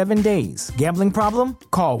expire in 7 days. Gambling problem?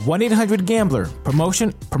 Call 1-800-GAMBLER.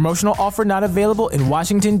 Promotional offer not available in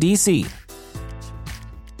Washington, D.C.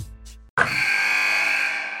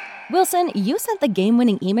 Wilson, you sent the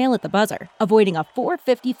game-winning email at the buzzer, avoiding a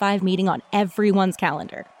 4:55 meeting on everyone's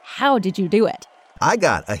calendar. How did you do it? I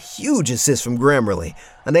got a huge assist from Grammarly,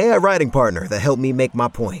 an AI writing partner that helped me make my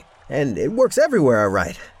point. And it works everywhere I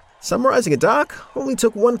write. Summarizing a doc only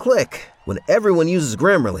took one click. When everyone uses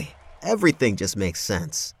Grammarly, everything just makes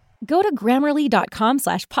sense. Go to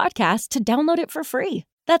Grammarly.com/podcast to download it for free.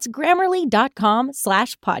 That's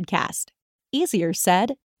Grammarly.com/podcast. Easier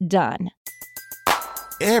said, done.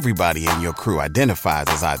 Everybody in your crew identifies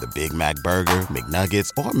as either Big Mac Burger,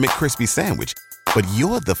 McNuggets, or McCrispy Sandwich. but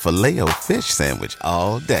you're the Filet-O-Fish Sandwich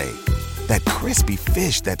all day. That crispy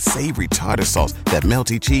fish, that savory tartar sauce, that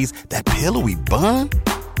melty cheese, that pillowy bun.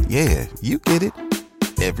 Yeah, you get it.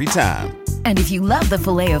 Every time. And if you love the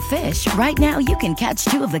Filet-O-Fish, right now you can catch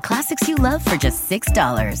 2 of the classics you love for just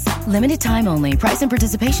 $6. Limited time only. Price and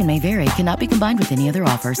participation may vary. Cannot be combined with any other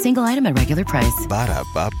offer. Single item at regular price.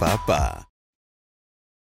 Ba-da-ba-ba-ba.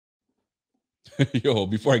 Yo,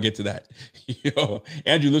 before I get to that,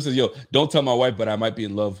 Andrew Lewis says, don't tell my wife, but I might be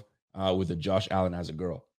in love with a Josh Allen as a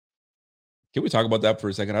girl. Can we talk about that for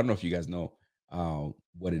a second? I don't know if you guys know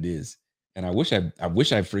what it is. And I wish I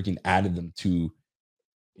freaking added them to.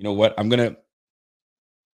 You know what?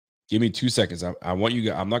 Give me 2 seconds. I want you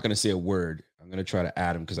guys, I'm not going to say a word. I'm going to try to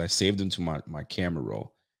add them because I saved them to my camera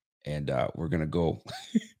roll. And we're going to go.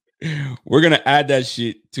 We're going to add that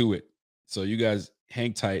shit to it. So you guys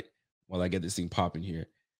hang tight while I get this thing popping here.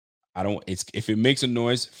 If it makes a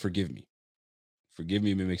noise, forgive me. Forgive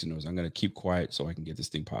me if it makes a noise. I'm going to keep quiet so I can get this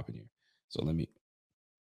thing popping here. So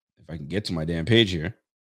if I can get to my damn page here.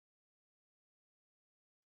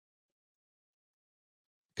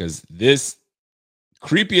 Because this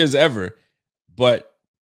creepy as ever, but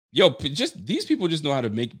just these people just know how to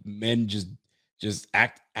make men just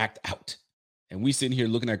act out. And we sitting here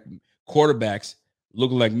looking at quarterbacks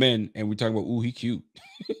looking like men, and we're talking about, ooh, he cute.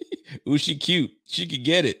 Ooh, she cute. She could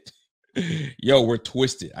get it. Yo, we're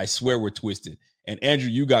twisted. I swear we're twisted. And Andrew,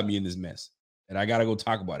 you got me in this mess, and I gotta go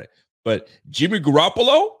talk about it. But Jimmy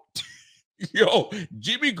Garoppolo,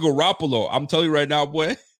 Jimmy Garoppolo, I'm telling you right now,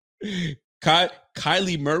 boy.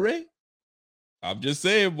 Kylie Murray. I'm just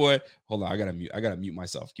saying, boy. Hold on, I gotta mute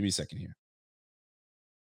myself. Give me a second here.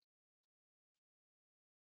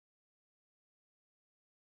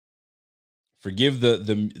 Forgive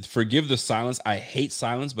the silence. I hate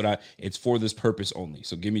silence, but it's for this purpose only.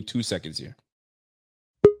 So give me 2 seconds here.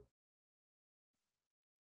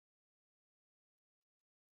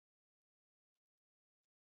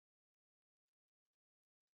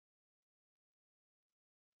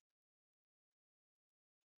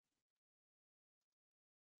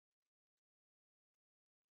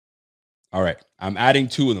 All right, I'm adding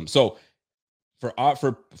 2 of them. So for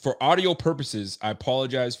audio purposes, I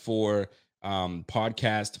apologize for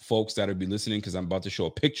podcast folks that will be listening because I'm about to show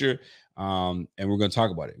a picture and we're going to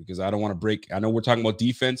talk about it because I don't want to break. I know we're talking about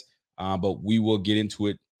defense, but we will get into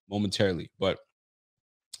it momentarily. But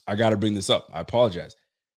I got to bring this up. I apologize.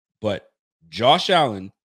 But Josh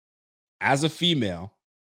Allen as a female,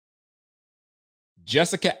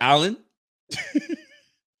 Jessica Allen,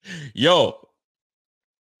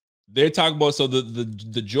 they're talking about, so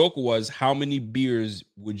the joke was, how many beers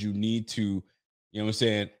would you need to,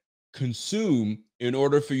 consume in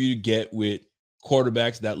order for you to get with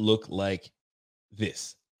quarterbacks that look like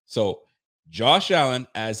this? So Josh Allen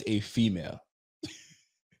as a female.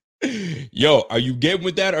 Are you getting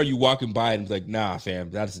with that? Or are you walking by and like, nah,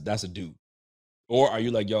 fam, that's a dude? Or are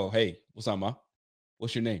you like, hey, what's up, ma?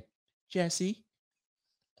 What's your name? Jesse.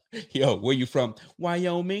 Where you from?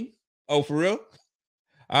 Wyoming. Oh, for real?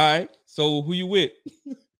 All right. So who you with?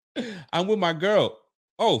 I'm with my girl.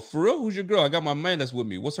 Oh, for real? Who's your girl? I got my man that's with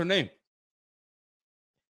me. What's her name?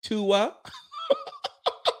 Tua.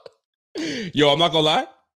 I'm not gonna lie.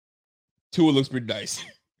 Tua looks pretty nice.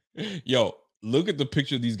 Look at the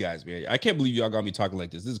picture of these guys, man. I can't believe y'all got me talking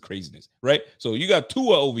like this. This is craziness, right? So you got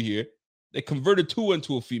Tua over here. They converted Tua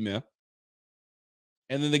into a female.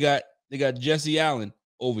 And then they got Jesse Allen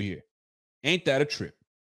over here. Ain't that a trip?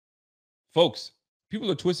 Folks,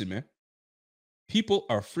 people are twisted, man. People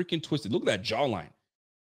are freaking twisted. Look at that jawline.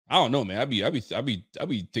 I don't know, man. I be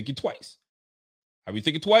thinking twice. I be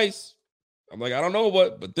thinking twice. I'm like, I don't know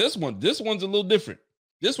but this one's a little different.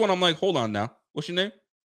 This one, I'm like, hold on now. What's your name?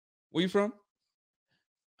 Where you from?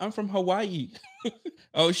 I'm from Hawaii.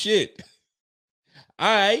 Oh shit.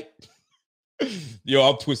 All right.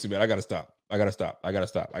 I'm twisted, man. I gotta stop.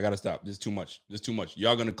 This is too much.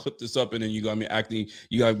 Y'all gonna clip this up and then you got me acting.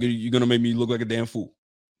 You're gonna make me look like a damn fool.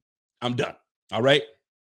 I'm done. All right.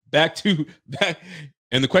 Back.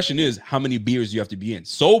 And the question is, how many beers do you have to be in?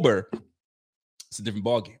 Sober, it's a different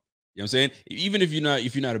ballgame. You know what I'm saying? Even if you're not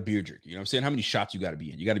a beer drinker, you know what I'm saying? How many shots you got to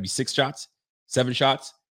be in? You got to be 6 shots, 7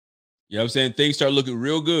 shots. You know what I'm saying? Things start looking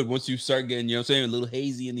real good once you start getting, you know what I'm saying, a little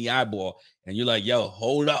hazy in the eyeball. And you're like,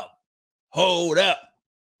 hold up.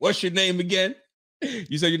 What's your name again?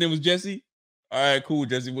 You said your name was Jesse? All right, cool,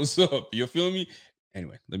 Jesse. What's up? You feeling me?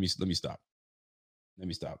 Anyway, let me stop.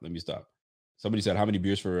 Somebody said, how many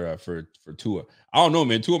beers for Tua? I don't know,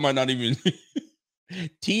 man. Tua might not even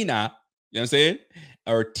Tina, you know what I'm saying?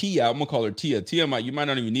 Or Tia. I'm gonna call her Tia. You might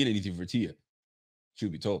not even need anything for Tia.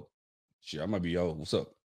 Truth be told. Shit, I might be, what's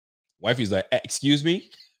up? Wifey's like, excuse me?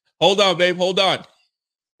 Hold on, babe. Hold on.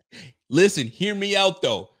 Listen, hear me out,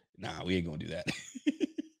 though. Nah, we ain't going to do that.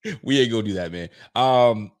 We ain't going to do that, man.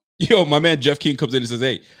 My man Jeff King comes in and says,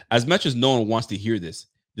 hey, as much as no one wants to hear this,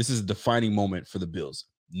 this is a defining moment for the Bills.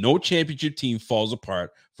 No championship team falls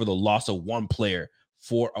apart for the loss of one player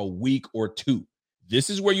for a week or two. This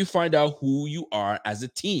is where you find out who you are as a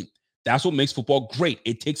team. That's what makes football great.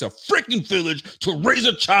 It takes a freaking village to raise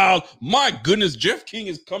a child. My goodness, Jeff King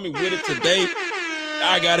is coming with it today.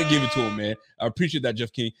 I got to give it to him, man. I appreciate that,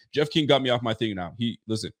 Jeff King. Jeff King got me off my thing now.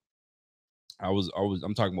 Listen,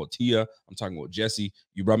 I'm talking about Tia. I'm talking about Jesse.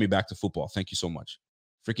 You brought me back to football. Thank you so much.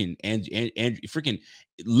 Freaking Andrew, freaking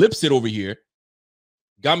Lipsit over here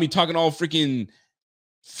got me talking all freaking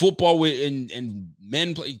football with and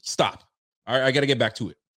men play. Stop. All right, I got to get back to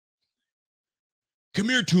it. Come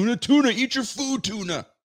here, Tuna. Tuna, eat your food, Tuna.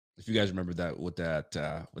 If you guys remember that, what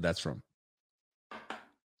that's from.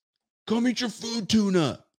 Come eat your food,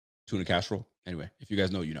 Tuna. Tuna casserole. Anyway, if you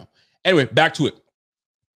guys know, you know. Anyway, back to it.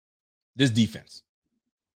 This defense.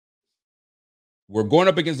 We're going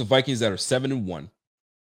up against the Vikings that are 7-1.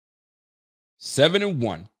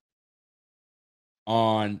 7-1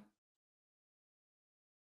 on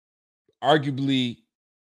arguably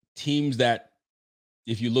teams that,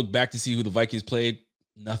 if you look back to see who the Vikings played,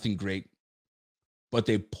 nothing great. But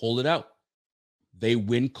they pull it out. They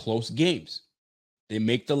win close games. They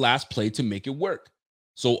make the last play to make it work.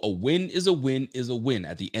 So a win is a win is a win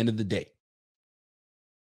at the end of the day.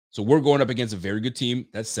 So we're going up against a very good team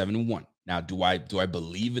that's 7-1. Now, do I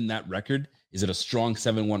believe in that record? Is it a strong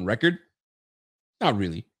 7-1 record? Not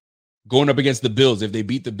really. Going up against the Bills, if they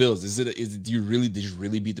beat the Bills, did you really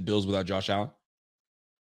beat the Bills without Josh Allen?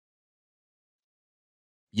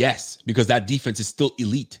 Yes, because that defense is still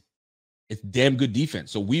elite. It's damn good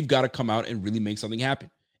defense. So we've got to come out and really make something happen.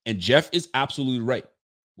 And Jeff is absolutely right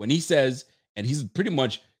when he says, and he's pretty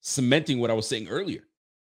much cementing what I was saying earlier.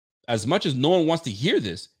 As much as no one wants to hear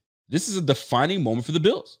this, this is a defining moment for the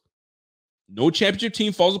Bills. No championship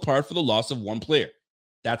team falls apart for the loss of one player.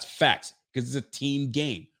 That's facts, because it's a team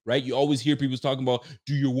game, right? You always hear people talking about,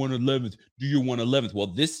 do your 111th, do your 111th. Well,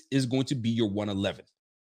 this is going to be your 111th.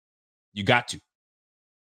 You got to.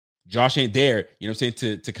 Josh ain't there, you know what I'm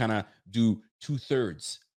saying, to kind of do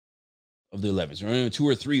 2/3 of the 11s, or 2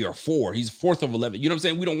 or 3 or 4. He's 4th of 11. You know what I'm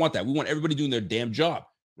saying? We don't want that. We want everybody doing their damn job,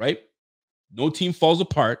 right? No team falls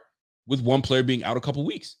apart with one player being out a couple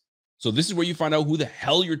weeks. So this is where you find out who the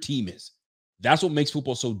hell your team is. That's what makes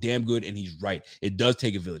football so damn good, and he's right. It does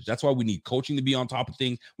take a village. That's why we need coaching to be on top of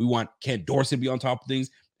things. We want Ken Dorsey to be on top of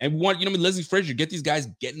things. And we want, Leslie Frazier, get these guys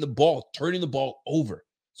getting the ball, turning the ball over.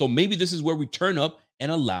 So maybe this is where we turn up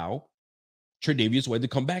and allow Tre'Davious White to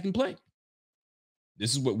come back and play.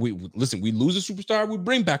 This is what we listen. We lose a superstar, we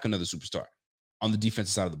bring back another superstar on the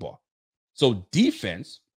defensive side of the ball. So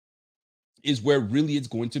defense is where really it's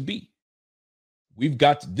going to be.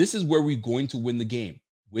 This is where we're going to win the game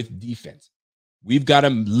with defense. We've got to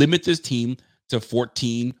limit this team to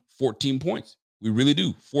 14 points. We really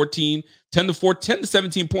do. 10 to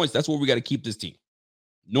 17 points. That's where we got to keep this team.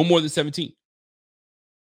 No more than 17.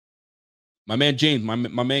 My man James, my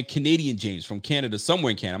man Canadian James from Canada, somewhere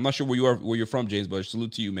in Canada. I'm not sure where you're from, James, but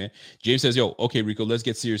salute to you, man. James says, yo, okay, Rico, let's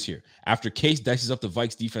get serious here. After Case dices up the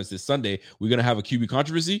Vikes defense this Sunday, we're going to have a QB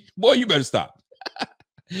controversy? Boy, you better stop.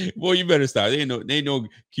 Boy, you better stop. They ain't no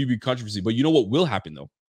QB controversy. But you know what will happen, though?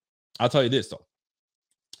 I'll tell you this, though.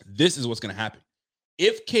 This is what's going to happen.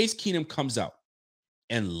 If Case Keenum comes out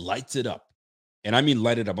and lights it up, and I mean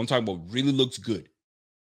light it up, I'm talking about really looks good,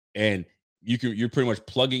 and you're pretty much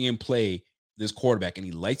plugging in play this quarterback, and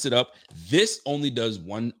he lights it up, this only does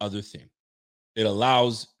one other thing. It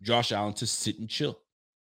allows Josh Allen to sit and chill.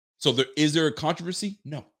 So is there a controversy?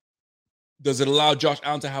 No. Does it allow Josh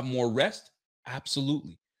Allen to have more rest?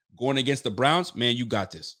 Absolutely. Going against the Browns, man, you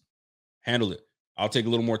got this. Handle it. I'll take a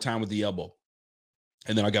little more time with the elbow.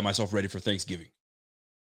 And then I got myself ready for Thanksgiving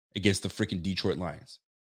against the freaking Detroit Lions.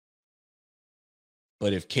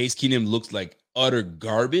 But if Case Keenum looks like utter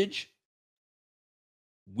garbage,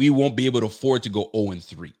 we won't be able to afford to go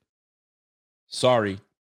 0-3. Sorry,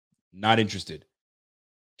 not interested.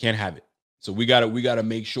 Can't have it. So we gotta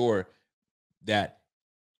make sure that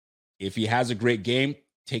if he has a great game,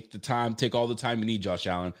 take all the time you need, Josh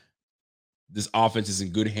Allen. This offense is in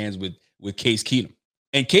good hands with Case Keenum.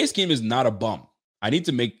 And Case Keenum is not a bum. I need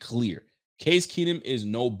to make clear. Case Keenum is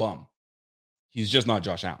no bum. He's just not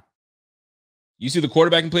Josh Allen. You see the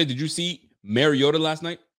quarterbacking play? Did you see Mariota last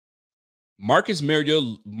night? Marcus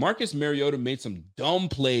Mariota made some dumb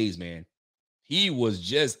plays, man. He was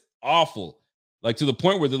just awful. Like to the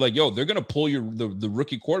point where they're like, yo, they're going to pull the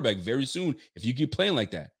rookie quarterback very soon if you keep playing like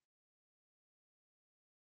that.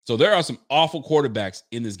 So there are some awful quarterbacks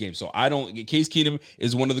in this game. So Case Keenum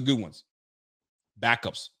is one of the good ones.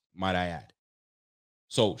 Backups, might I add.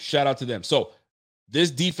 So shout out to them. So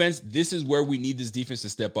this defense, this is where we need this defense to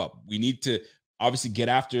step up. We need to obviously get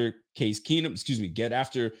after get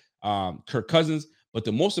after Kirk Cousins. But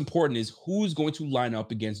the most important is who's going to line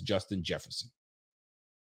up against Justin Jefferson.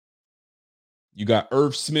 You got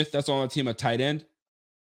Irv Smith, that's on the team at tight end.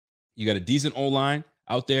 You got a decent O-line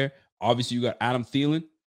out there. Obviously, you got Adam Thielen.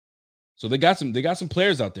 So they got some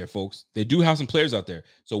players out there, folks. They do have some players out there.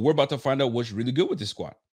 So we're about to find out what's really good with this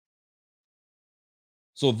squad.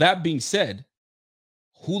 So that being said,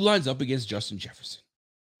 who lines up against Justin Jefferson?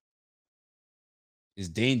 Is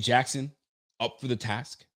Dane Jackson up for the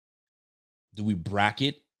task? Do we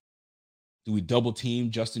bracket? Do we double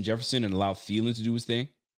team Justin Jefferson and allow Thielen to do his thing?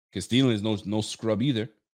 Because Thielen is no scrub either.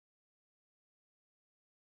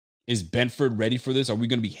 Is Benford ready for this? Are we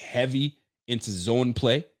going to be heavy into zone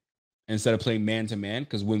play instead of playing man-to-man?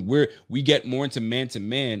 Because when we get more into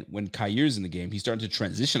man-to-man, when Kyrie's in the game, he's starting to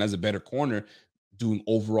transition as a better corner, doing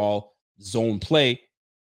overall zone play.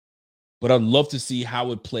 But I'd love to see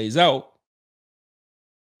how it plays out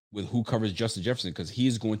with who covers Justin Jefferson, because he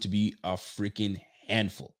is going to be a freaking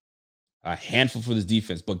handful. A handful for this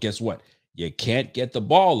defense. But guess what? You can't get the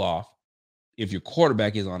ball off if your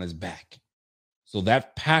quarterback is on his back. So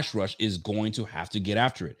that pass rush is going to have to get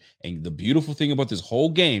after it. And the beautiful thing about this whole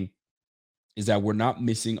game is that we're not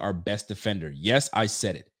missing our best defender. Yes, I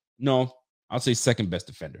said it. No, I'll say second best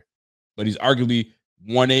defender. But he's arguably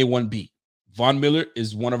 1A, 1B. Von Miller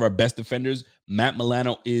is one of our best defenders. Matt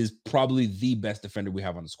Milano is probably the best defender we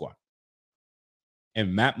have on the squad.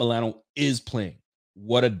 And Matt Milano is playing.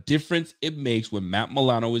 What a difference it makes when Matt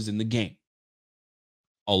Milano is in the game.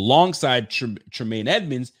 Alongside Tremaine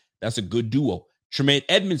Edmonds, that's a good duo. Tremaine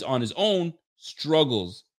Edmonds on his own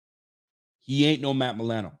struggles. He ain't no Matt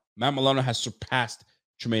Milano. Matt Milano has surpassed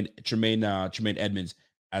Tremaine Edmonds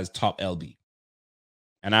as top LB.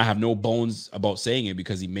 And I have no bones about saying it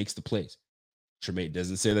because he makes the plays. Tremaine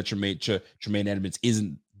doesn't say that Tremaine Edmonds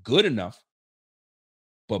isn't good enough,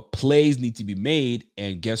 but plays need to be made.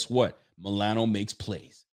 And guess what? Milano makes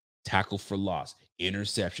plays. Tackle for loss,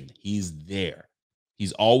 interception. He's there.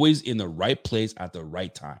 He's always in the right place at the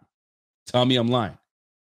right time. Tell me I'm lying,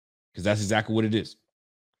 because that's exactly what it is.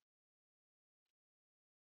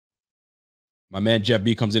 My man Jeff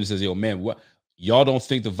B comes in and says, yo, man, what? Y'all don't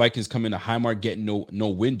think the Vikings come into Highmark getting no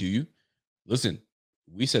win, do you? Listen,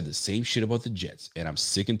 we said the same shit about the Jets, and I'm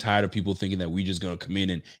sick and tired of people thinking that we just going to come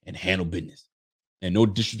in and handle business. And no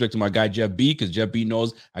disrespect to my guy Jeff B, because Jeff B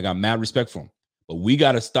knows I got mad respect for him. But we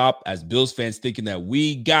got to stop as Bills fans thinking that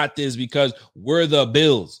we got this because we're the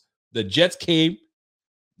Bills. The Jets came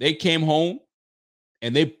home,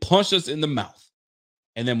 and they punched us in the mouth.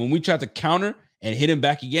 And then when we tried to counter and hit him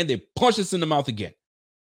back again, they punched us in the mouth again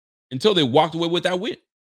until they walked away with that win.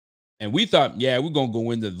 And we thought, yeah, we're going to go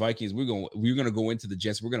into the Vikings. We're going to go into the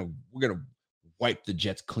Jets. We're going to wipe the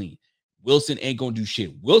Jets clean. Wilson ain't going to do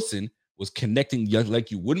shit. Wilson was connecting like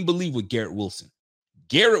you wouldn't believe with Garrett Wilson.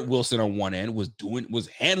 Garrett Wilson on one end was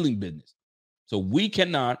handling business. So we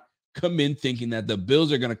cannot come in thinking that the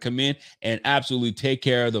Bills are going to come in and absolutely take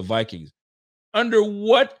care of the Vikings. Let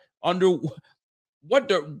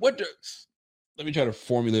me try to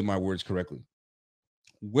formulate my words correctly.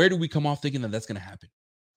 Where do we come off thinking that that's going to happen?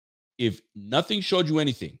 If nothing showed you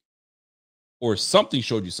anything, or something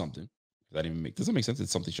showed you something, does that make sense? If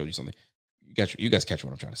something showed you something. You guys catch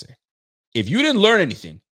what I'm trying to say. If you didn't learn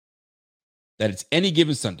anything, that it's any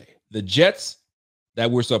given Sunday. The Jets that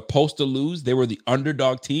were supposed to lose, they were the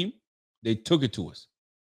underdog team. They took it to us.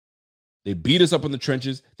 They beat us up in the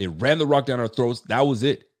trenches. They ran the rock down our throats. That was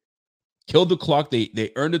it. Killed the clock.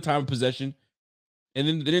 They earned the time of possession, and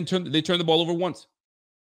then they turned the ball over once.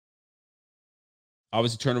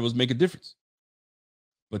 Obviously, turnovers make a difference.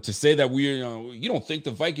 But to say that you don't think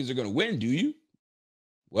the Vikings are going to win, do you?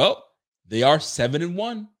 Well, they are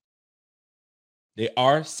 7-1. They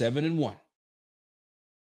are 7-1.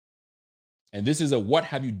 And this is a what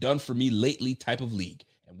have you done for me lately type of league.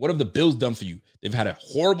 And what have the Bills done for you? They've had a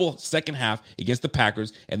horrible second half against the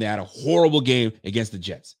Packers, and they had a horrible game against the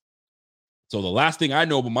Jets. So the last thing I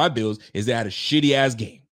know about my Bills is they had a shitty-ass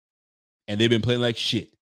game, and they've been playing like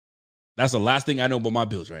shit. That's the last thing I know about my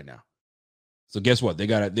Bills right now. So guess what? They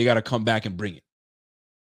gotta come back and bring it.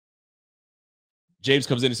 James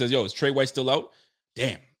comes in and says, yo, is Trey White still out?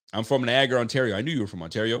 Damn, I'm from Niagara, Ontario. I knew you were from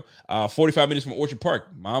Ontario. 45 minutes from Orchard Park.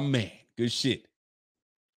 My man, good shit.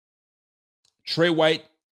 Trey White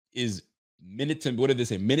is minute to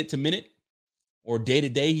minute or day to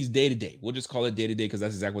day? He's day to day. We'll just call it day to day because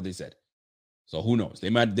that's exactly what they said. So who knows? They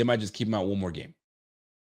might just keep him out one more game.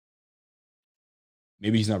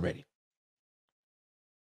 Maybe he's not ready.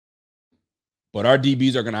 But our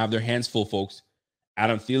DBs are going to have their hands full, folks.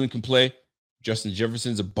 Adam Thielen can play. Justin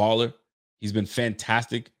Jefferson's a baller. He's been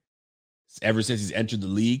fantastic ever since he's entered the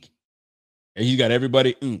league. And he's got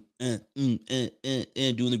everybody doing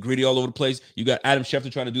the gritty all over the place. You got Adam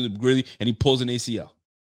Schefter trying to do the gritty, and he pulls an ACL.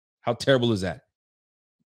 How terrible is that?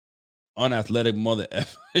 Unathletic mother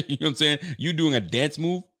F. You know what I'm saying? You doing a dance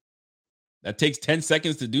move that takes 10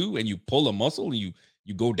 seconds to do, and you pull a muscle and you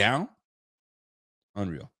go down?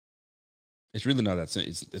 Unreal. It's really not that.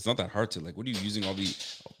 It's not that hard to, like, what are you using all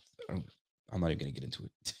these? I'm not even going to get into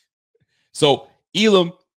it. So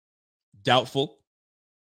Elam, doubtful.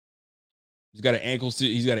 He's got an ankle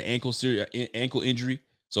injury.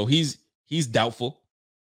 So he's doubtful.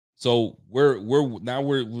 So we're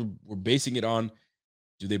basing it on,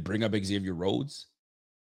 do they bring up Xavier Rhodes?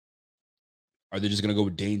 Are they just going to go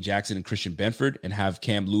with Dane Jackson and Christian Benford and have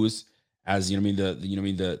Cam Lewis as,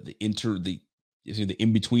 the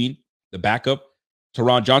in between, the backup?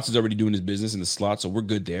 Teron Johnson's already doing his business in the slot, so we're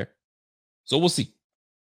good there. So we'll see.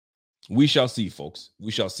 We shall see, folks.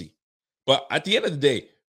 We shall see. But at the end of the day,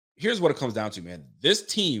 here's what it comes down to, man. This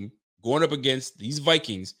team going up against these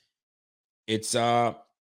Vikings, it's not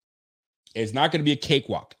going to be a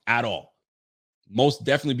cakewalk at all. Most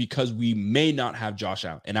definitely because we may not have Josh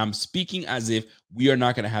Allen. And I'm speaking as if we are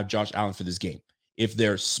not going to have Josh Allen for this game. If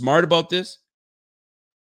they're smart about this,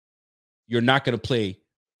 you're not going to play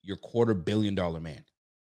your $250 million man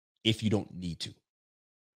if you don't need to.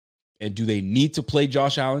 And do they need to play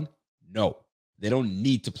Josh Allen? No, they don't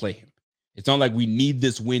need to play him. It's not like we need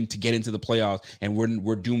this win to get into the playoffs and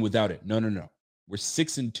we're doomed without it. No. We're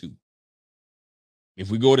 6-2. If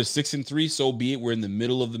we go to 6-3, so be it. We're in the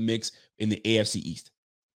middle of the mix in the AFC East.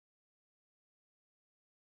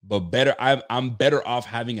 But I'm better off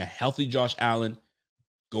having a healthy Josh Allen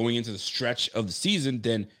going into the stretch of the season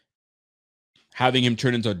than having him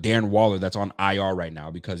turn into a Darren Waller that's on IR right now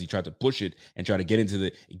because he tried to push it and try to get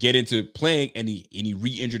into playing and he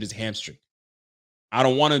re-injured his hamstring. I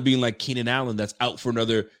don't want to be like Keenan Allen that's out for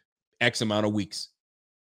another X amount of weeks.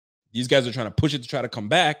 These guys are trying to push it to try to come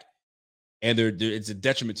back, and it's a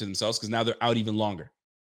detriment to themselves because now they're out even longer.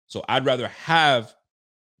 So I'd rather have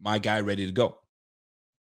my guy ready to go.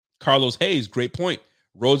 Carlos Hayes, great point.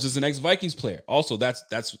 Rhodes is an ex-Vikings player. Also,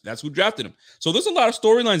 that's who drafted him. So there's a lot of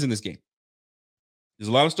storylines in this game. There's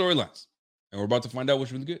a lot of storylines, and we're about to find out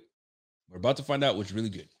what's really good.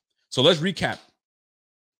 So let's recap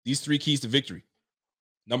these 3 keys to victory.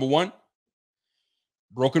 Number 1,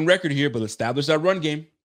 broken record here, but establish that run game.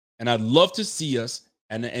 And I'd love to see us,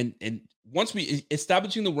 and once we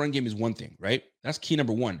establishing the run game is one thing, right? That's key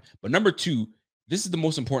number 1. But number 2, this is the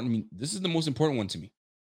most important one to me,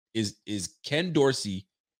 is Ken Dorsey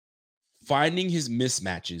finding his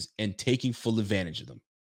mismatches and taking full advantage of them.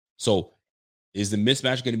 So is the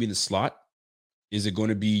mismatch going to be in the slot? Is it going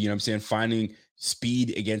to be, finding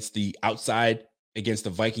speed against the outside, against the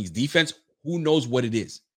Vikings defense? Who knows what it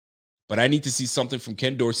is? But I need to see something from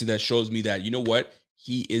Ken Dorsey that shows me that, you know what?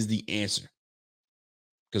 He is the answer.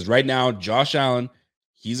 Because right now, Josh Allen,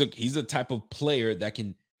 he's a type of player that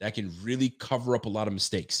can really cover up a lot of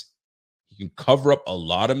mistakes. He can cover up a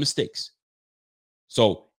lot of mistakes.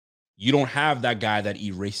 So you don't have that guy that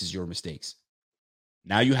erases your mistakes.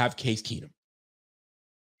 Now you have Case Keenum.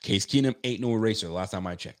 Case Keenum ain't no eraser the last time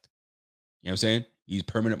I checked. You know what I'm saying? He's a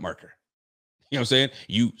permanent marker. You know what I'm saying?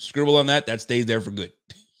 You scribble on that stays there for good.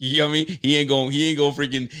 You know what I mean? He ain't going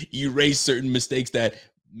freaking erase certain mistakes that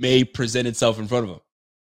may present itself in front of him.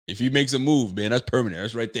 If he makes a move, man, that's permanent.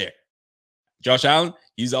 That's right there. Josh Allen,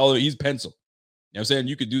 he's pencil. You know what I'm saying?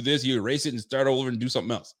 You could do this, you erase it and start over and do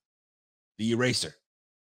something else. The eraser.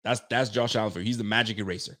 That's Josh Allen for you. He's the magic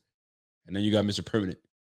eraser. And then you got Mr. Permanent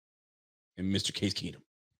and Mr. Case Keenum.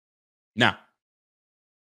 Now,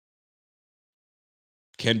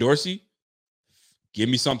 Ken Dorsey, give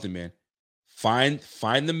me something, man. Find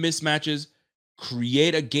the mismatches.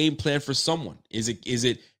 Create a game plan for someone. Is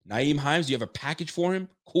it Nyheim Hines? Do you have a package for him?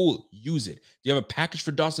 Cool, use it. Do you have a package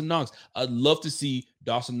for Dawson Knox? I'd love to see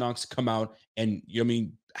Dawson Knox come out and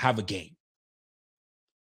have a game.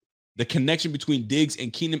 The connection between Diggs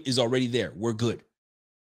and Keenum is already there. We're good.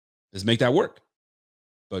 Let's make that work.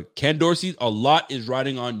 But Ken Dorsey, a lot is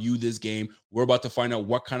riding on you this game. We're about to find out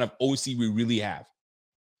what kind of OC we really have.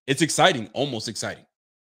 It's exciting, almost exciting.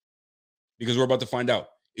 Because we're about to find out,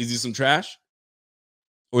 is he some trash?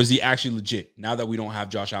 Or is he actually legit now that we don't have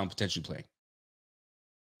Josh Allen potentially playing?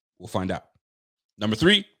 We'll find out. Number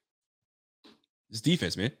 3, this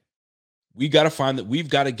defense, man. We've got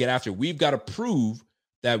to get after it. We've got to prove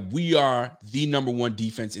that we are the number 1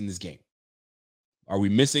 defense in this game. Are we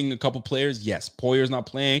missing a couple players? Yes. Poyer's not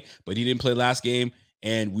playing, but he didn't play last game,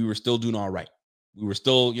 and we were still doing all right. We were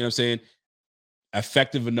still,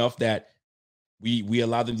 effective enough that we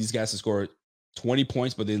allowed these guys to score 20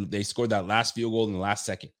 points, but they scored that last field goal in the last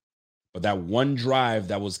second. But that one drive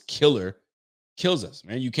that was killer kills us,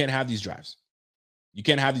 man. You can't have these drives. You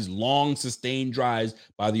can't have these long, sustained drives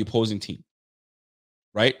by the opposing team,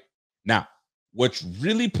 right? Now, what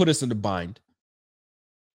really put us in the bind,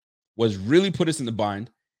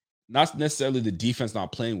 not necessarily the defense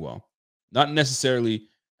not playing well, not necessarily,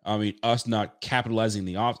 us not capitalizing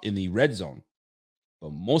in the red zone,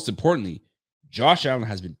 but most importantly, Josh Allen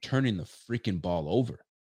has been turning the freaking ball over.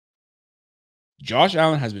 Josh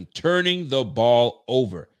Allen has been turning the ball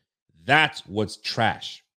over. That's what's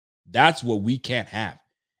trash. That's what we can't have.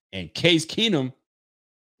 And Case Keenum,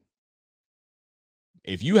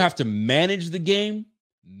 if you have to manage the game,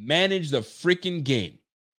 manage the freaking game.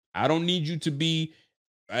 I don't need you to be,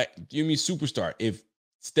 give me superstar. If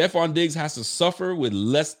Stephon Diggs has to suffer with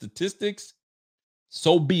less statistics,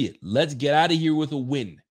 so be it. Let's get out of here with a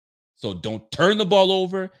win. So don't turn the ball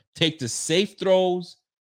over. Take the safe throws.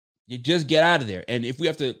 You just get out of there. And if we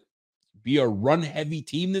have to be a run-heavy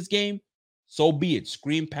team this game, so be it.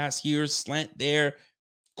 Screen pass here, slant there.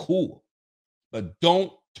 Cool. But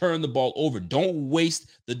don't turn the ball over. Don't waste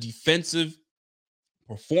the defensive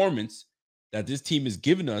performance that this team has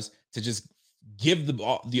given us to just give the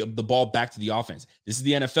ball back to the offense. This is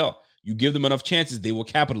the NFL. You give them enough chances, they will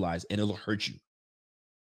capitalize, and it'll hurt you.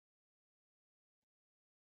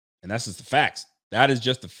 And that's just the facts. That is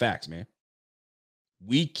just the facts, man.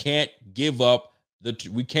 We can't give up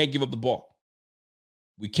the ball.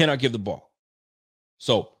 We cannot give the ball.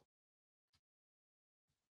 So,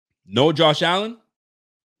 no Josh Allen.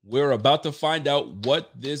 We're about to find out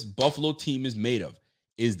what this Buffalo team is made of.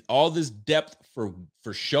 Is all this depth for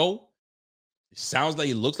show? It sounds like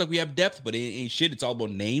it looks like we have depth, but it ain't shit. It's all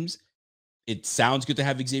about names. It sounds good to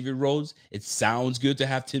have Xavier Rhodes. It sounds good to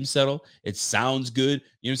have Tim Settle. It sounds good,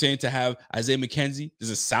 to have Isaiah McKenzie. Does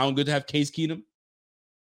it sound good to have Case Keenum?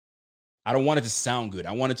 I don't want it to sound good.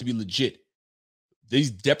 I want it to be legit.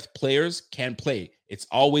 These depth players can play. It's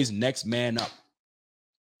always next man up.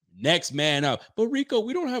 Next man up. But Rico,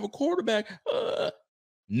 we don't have a quarterback.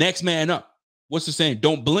 Next man up. What's the saying?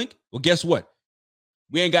 Don't blink? Well, guess what?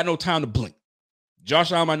 We ain't got no time to blink.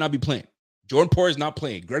 Josh Allen might not be playing. Jordan Poyer is not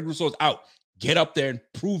playing. Greg Rousseau's out. Get up there and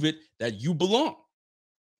prove it that you belong.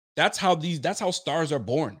 That's how stars are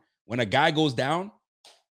born. When a guy goes down,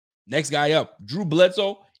 next guy up. Drew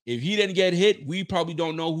Bledsoe, if he didn't get hit, we probably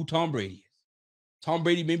don't know who Tom Brady is. Tom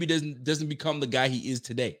Brady maybe doesn't become the guy he is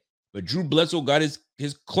today. But Drew Bledsoe got his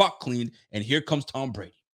clock cleaned, and here comes Tom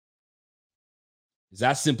Brady. It's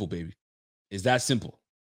that simple, baby. It's that simple.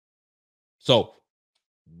 So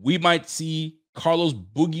we might see Carlos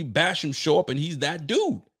Boogie Basham show up, and he's that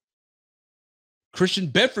dude. Christian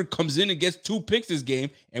Bedford comes in and gets 2 picks this game,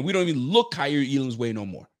 and we don't even look Kyrie Elam's way no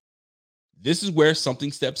more. This is where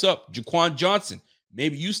something steps up. Jaquan Johnson,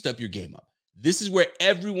 maybe you step your game up. This is where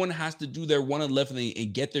everyone has to do their 111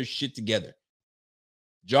 and get their shit together.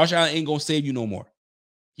 Josh Allen ain't going to save you no more.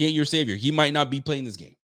 He ain't your savior. He might not be playing this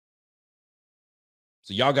game.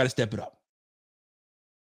 So y'all got to step it up.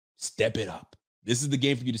 Step it up. This is the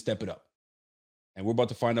game for you to step it up. And we're about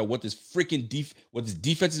to find out what this freaking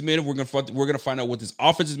defense is made of. We're gonna find out what this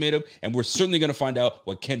offense is made of, and we're certainly gonna find out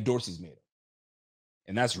what Ken Dorsey's made of.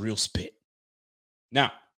 And that's real spit.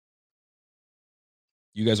 Now,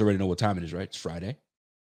 you guys already know what time it is, right? It's Friday.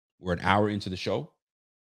 We're an hour into the show.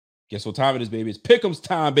 Guess what time it is, baby? It's pick'ems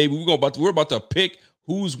time, baby. We're about to pick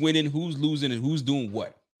who's winning, who's losing, and who's doing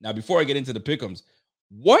what. Now, before I get into the pick'ems,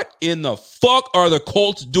 what in the fuck are the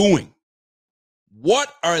Colts doing?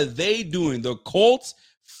 What are they doing? The Colts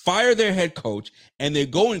fire their head coach, and they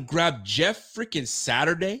go and grab Jeff freaking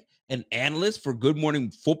Saturday, an analyst for Good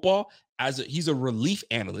Morning Football. He's a relief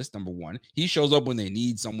analyst, number one. He shows up when they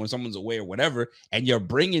need someone, someone's away or whatever, and you're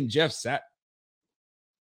bringing Jeff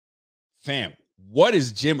Fam, what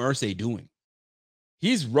is Jim Irsay doing?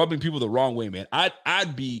 He's rubbing people the wrong way, man.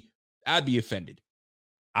 I'd be offended.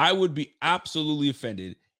 I would be absolutely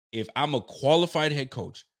offended if I'm a qualified head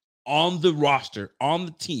coach on the roster, on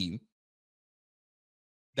the team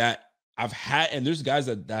that I've had, and there's guys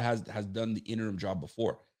that has done the interim job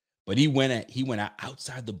before, but he went out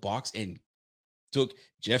outside the box and took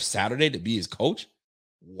Jeff Saturday to be his coach.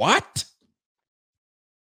 What?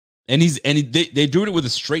 And they doing it with a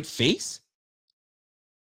straight face,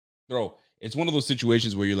 bro. It's one of those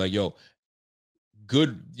situations where you're like,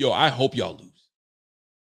 I hope y'all lose,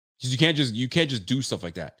 because you can't just do stuff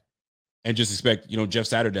like that and just expect, Jeff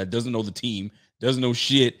Saturday that doesn't know the team, doesn't know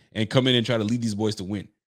shit, and come in and try to lead these boys to win.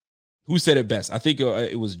 Who said it best? I think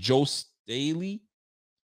it was Joe Staley.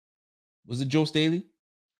 Was it Joe Staley?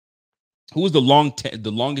 Who was the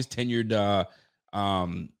longest tenured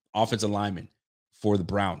offensive lineman for the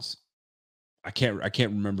Browns? I can't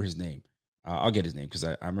remember his name. I'll get his name because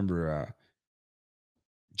I remember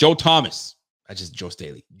Joe Thomas. That's just Joe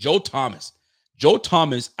Staley. Joe Thomas. Joe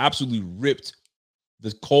Thomas absolutely ripped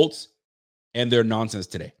the Colts and their nonsense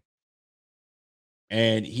today.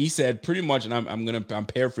 And he said pretty much, and I'm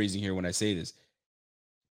paraphrasing here when I say this,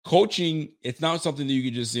 coaching, it's not something that you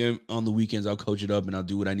can just say on the weekends, I'll coach it up and I'll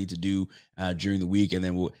do what I need to do during the week. And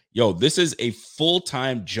then this is a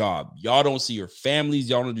full-time job. Y'all don't see your families.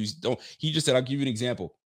 Y'all don't. He just said, I'll give you an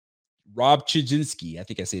example. Rob Chudzinski, I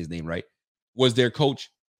think I say his name right, was their coach.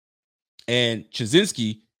 And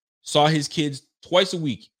Chudzinski saw his kids twice a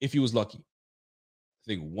week if he was lucky. I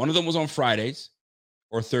think one of them was on Fridays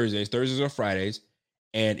or Thursdays or Fridays.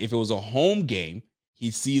 And if it was a home game,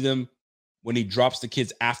 he'd see them when he drops the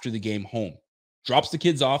kids after the game home. Drops the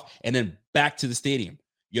kids off and then back to the stadium.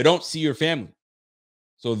 You don't see your family.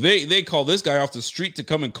 So they call this guy off the street to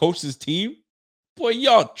come and coach this team. Boy,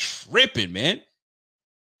 y'all tripping, man.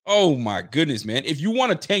 Oh, my goodness, man. If you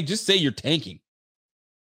want to tank, just say you're tanking.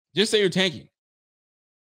 Just say you're tanking.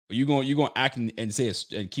 But you're going to act and say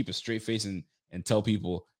and keep a straight face and tell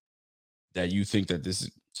people that you think that this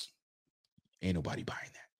is... Ain't nobody buying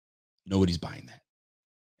that. Nobody's buying that.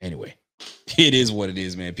 Anyway, it is what it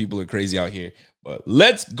is, man. People are crazy out here. But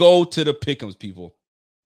let's go to the pick'ems, people.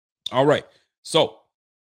 All right. So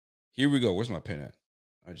here we go. Where's my pen at?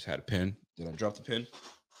 I just had a pen. Did I drop the pen?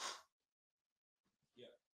 Yeah.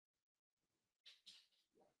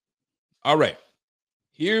 All right.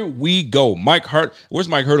 Here we go. Mike Hart. Where's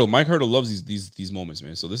Mike Hurdle? Mike Hurdle loves these moments,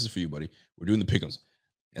 man. So this is for you, buddy. We're doing the pick'ems.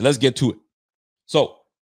 And let's get to it. So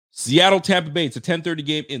Seattle, Tampa Bay. It's a 10:30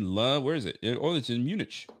 game in where is it? It's in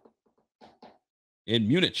Munich. In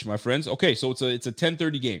Munich, my friends. Okay, so it's a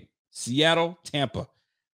 10:30 game. Seattle, Tampa.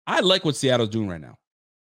 I like what Seattle's doing right now.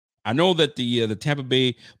 I know that the Tampa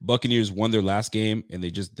Bay Buccaneers won their last game and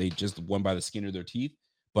they just won by the skin of their teeth.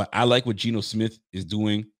 But I like what Geno Smith is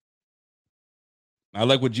doing. I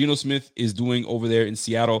like what Geno Smith is doing over there in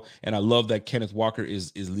Seattle, and I love that Kenneth Walker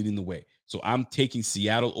is leading the way. So I'm taking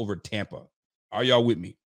Seattle over Tampa. Are y'all with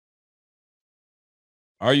me?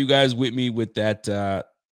 Are you guys with me with that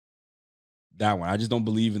one? I just don't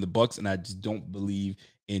believe in the Bucs, and I just don't believe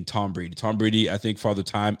in Tom Brady. Tom Brady, I think Father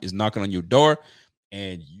Time is knocking on your door,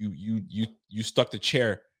 and you stuck the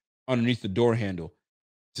chair underneath the door handle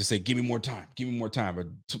to say, give me more time, give me more time. But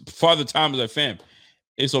Father Time is like, fam,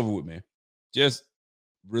 it's over with, man. Just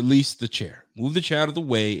release the chair. Move the chair out of the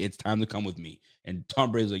way. It's time to come with me. And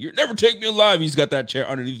Tom Brady's like, you'll never take me alive. He's got that chair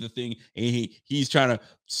underneath the thing, and he's trying to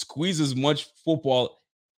squeeze as much football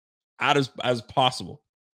out as possible.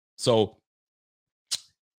 So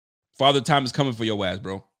Father Time is coming for your ass,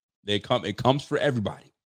 bro. It comes for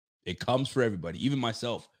everybody. It comes for everybody. Even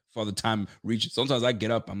myself, Father Time reaches. Sometimes I get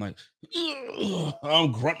up, I'm like,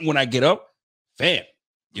 I'm grunting when I get up. Fam.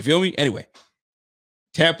 You feel me? Anyway.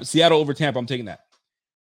 Seattle over Tampa. I'm taking that.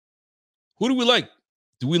 Who do we like?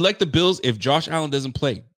 Do we like the Bills if Josh Allen doesn't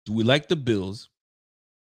play? Do we like the Bills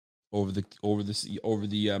over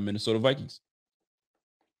the Minnesota Vikings?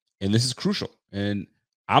 And this is crucial. And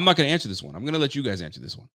I'm not going to answer this one. I'm going to let you guys answer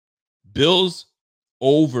this one. Bills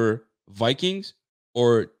over Vikings,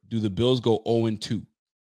 or do the Bills go 0-2?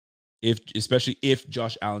 Especially if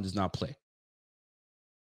Josh Allen does not play.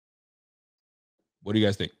 What do you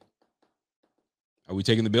guys think? Are we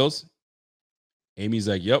taking the Bills? Amy's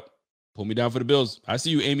like, yep, pull me down for the Bills. I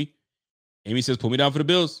see you, Amy. Amy says, pull me down for the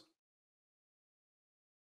Bills.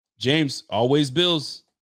 James, always Bills.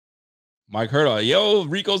 Mike Hurdle, yo,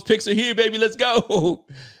 Rico's picks are here, baby. Let's go.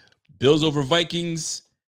 Bills over Vikings.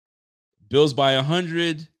 Bills by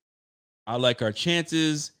 100. I like our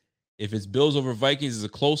chances. If it's Bills over Vikings, it's a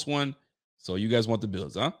close one. So you guys want the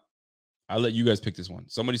Bills, huh? I'll let you guys pick this one.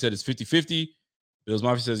 Somebody said it's 50-50. Bills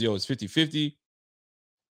Mafia says, yo, it's 50-50.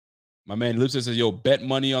 My man Lipson says, yo, bet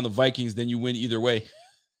money on the Vikings, then you win either way.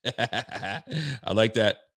 I like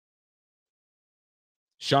that.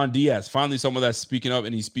 Sean Diaz, finally someone that's speaking up,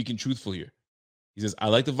 and he's speaking truthful here. He says, I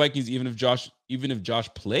like the Vikings even if Josh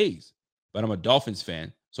plays, but I'm a Dolphins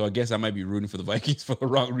fan, so I guess I might be rooting for the Vikings for the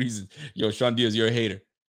wrong reason. Yo, Sean Diaz, you're a hater.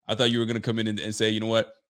 I thought you were going to come in and say, you know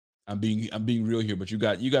what? I'm being real here, but you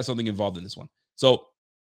got something involved in this one. So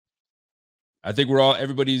I think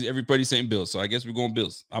everybody's saying Bills. So I guess we're going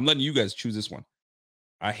Bills. I'm letting you guys choose this one.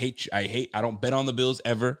 I don't bet on the Bills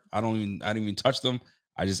ever. I don't even touch them.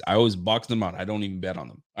 I always box them out. I don't even bet on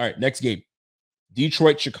them. All right, next game.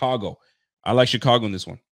 Detroit, Chicago. I like Chicago in this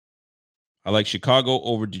one. I like Chicago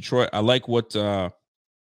over Detroit. I like what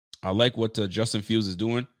Justin Fields is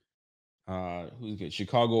doing.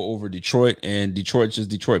 Chicago over Detroit, and Detroit's just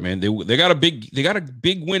Detroit, man. They got a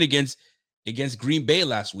big win against Green Bay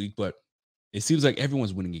last week, but it seems like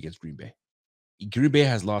everyone's winning against Green Bay. Green Bay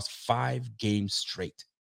has lost 5 games straight.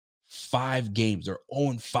 5 games. They're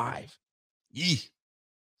 0-5. Yee.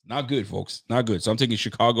 Not good, folks. Not good. So I'm taking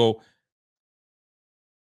Chicago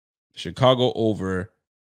over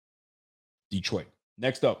Detroit.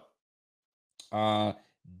 Next up,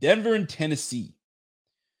 Denver and Tennessee.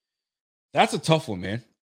 That's a tough one, man.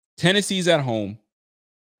 Tennessee's at home.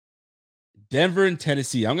 Denver and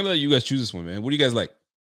Tennessee. I'm going to let you guys choose this one, man. What do you guys like?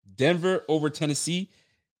 Denver over Tennessee?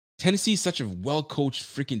 Tennessee is such a well-coached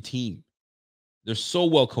freaking team. They're so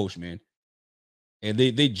well-coached, man. And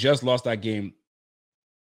they just lost that game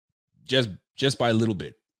just by a little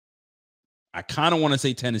bit. I kind of want to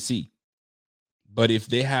say Tennessee. But if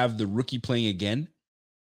they have the rookie playing again,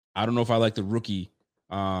 I don't know if I like the rookie.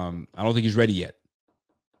 I don't think he's ready yet.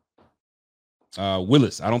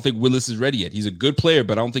 Willis. I don't think Willis is ready yet. He's a good player,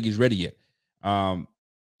 but I don't think he's ready yet. I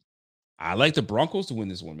like the Broncos to win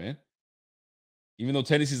this one, man. Even though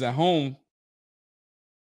Tennessee's at home.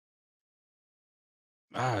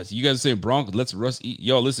 So you guys are saying Broncos. Let's Russ eat.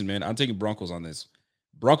 Yo, listen, man. I'm taking Broncos on this.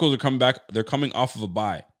 Broncos are coming back. They're coming off of a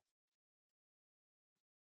bye.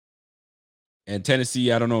 And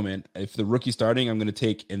Tennessee, I don't know, man. If the rookie's starting, I'm going to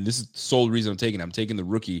take, and this is the sole reason I'm taking the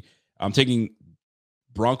rookie. I'm taking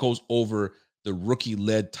Broncos over the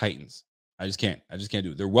rookie-led Titans. I just can't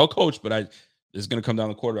do it. They're well coached, but it's going to come down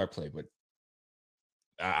to quarterback play. But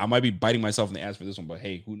I might be biting myself in the ass for this one, but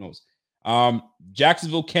hey, who knows?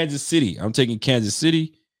 Jacksonville, Kansas City. I'm taking Kansas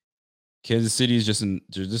City. Kansas City is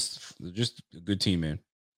they're just a good team, man.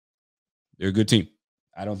 They're a good team.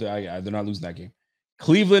 I don't think they're not losing that game.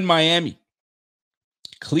 Cleveland, Miami.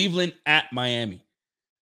 Cleveland at Miami.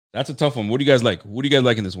 That's a tough one. What do you guys like? What do you guys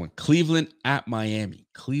like in this one? Cleveland at Miami.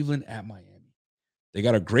 Cleveland at Miami. They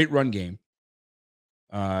got a great run game.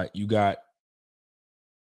 You got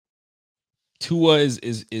Tua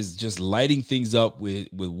is just lighting things up with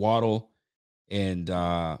Waddle and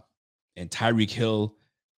Tyreek Hill.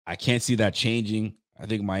 I can't see that changing. I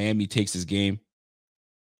think Miami takes this game.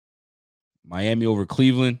 Miami over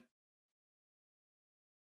Cleveland.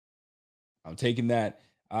 I'm taking that.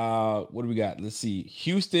 What do we got? Let's see.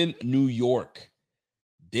 Houston, New York.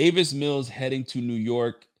 Davis Mills heading to New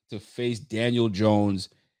York to face Daniel Jones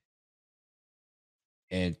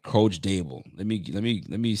and Coach Dable. Let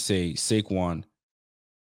me say Saquon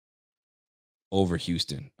over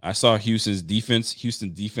Houston. I saw Houston's defense.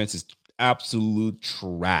 Houston defense is absolute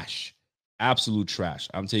trash. Absolute trash.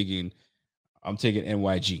 I'm taking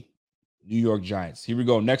NYG. New York Giants. Here we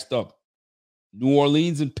go. Next up, New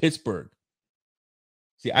Orleans and Pittsburgh.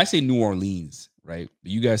 See, I say New Orleans, right?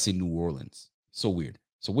 But you guys say New Orleans. So weird.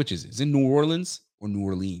 So which is it? Is it New Orleans or New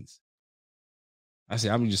Orleans? I say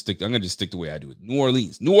I'm gonna just stick the way I do it. New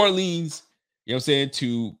Orleans. New Orleans, you know what I'm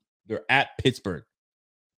saying? They're at Pittsburgh.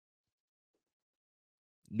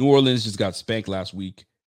 New Orleans just got spanked last week.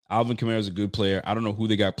 Alvin Kamara is a good player. I don't know who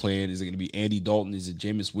they got playing. Is it going to be Andy Dalton? Is it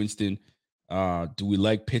Jameis Winston? Do we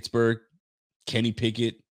like Pittsburgh? Kenny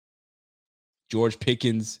Pickett? George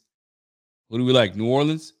Pickens? What do we like? New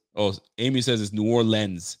Orleans? Oh, Amy says it's New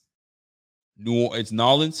Orleans. It's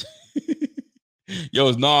Nolans. Yo,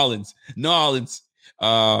 it's Nolans. Nolans.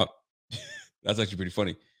 That's actually pretty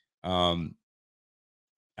funny.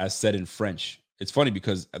 As said in French. It's funny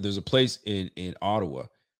because there's a place in Ottawa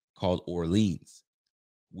called Orleans.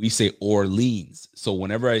 We say Orleans. So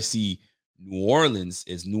whenever I see New Orleans,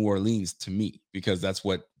 it's New Orleans to me because that's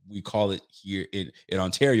what we call it here in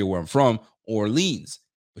Ontario, where I'm from, Orleans.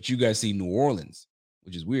 But you guys say New Orleans,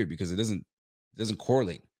 which is weird because it doesn't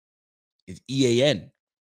correlate. It's EAN.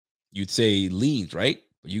 You'd say Leans, right?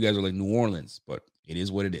 But you guys are like New Orleans, but it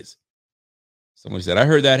is what it is. Somebody said, I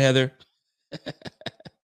heard that, Heather.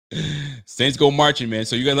 Saints go marching, man.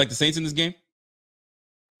 So you guys like the Saints in this game?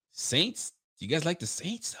 Saints? Do you guys like the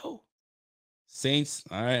Saints, though? Saints.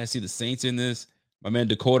 All right, I see the Saints in this. My man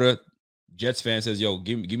Dakota, Jets fan, says, yo,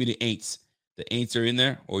 give me the Aints. The Aints are in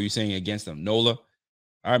there, or are you saying against them? Nola.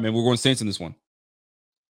 All right, man, we're going Saints in this one.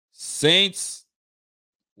 Saints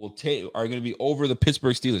are going to be over the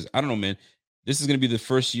Pittsburgh Steelers. I don't know, man. This is going to be the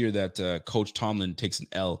first year that Coach Tomlin takes an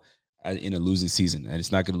L in a losing season, and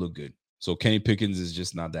it's not going to look good. So Kenny Pickens is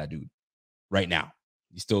just not that dude right now.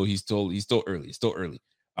 He's still early. He's still early.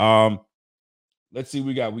 Let's see.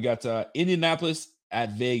 We got Indianapolis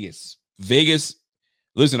at Vegas. Vegas.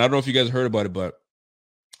 Listen, I don't know if you guys heard about it, but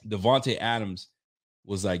Devontae Adams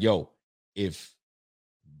was like, yo, if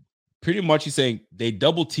Pretty much he's saying they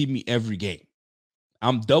double team me every game.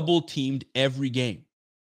 I'm double teamed every game.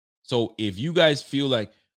 So if you guys feel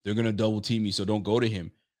like they're going to double team me, so don't go to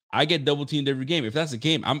him, I get double teamed every game. If that's the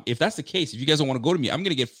case, if you guys don't want to go to me, I'm going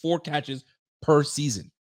to get 4 catches per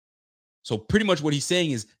season. So pretty much what he's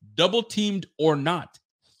saying is double teamed or not,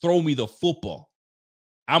 throw me the football.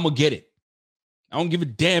 I'm going to get it. I don't give a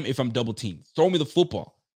damn if I'm double teamed. Throw me the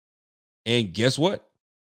football. And guess what?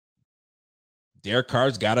 Derek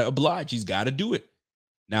Carr's got to oblige. He's got to do it.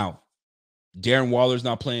 Now, Darren Waller's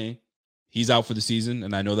not playing. He's out for the season,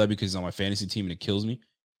 and I know that because he's on my fantasy team, and it kills me.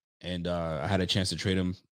 And I had a chance to trade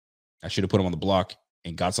him. I should have put him on the block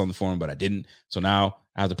and got something for him, but I didn't. So now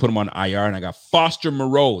I have to put him on IR, and I got Foster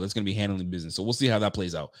Moreau that's going to be handling business. So we'll see how that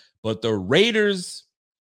plays out. But the Raiders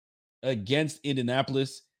against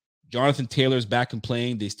Indianapolis, Jonathan Taylor's back and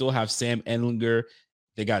playing. They still have Sam Ehlinger.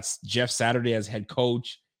 They got Jeff Saturday as head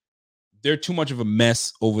coach. They're too much of a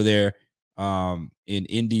mess over there in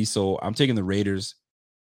Indy. So I'm taking the Raiders.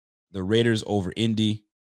 The Raiders over Indy.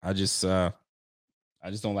 I just don't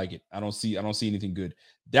like it. I don't see anything good.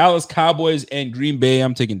 Dallas Cowboys and Green Bay.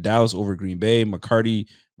 I'm taking Dallas over Green Bay.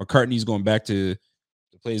 McCartney's going back to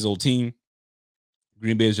play his old team.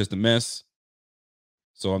 Green Bay is just a mess.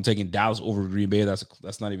 So I'm taking Dallas over Green Bay.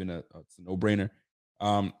 That's not even it's a no-brainer.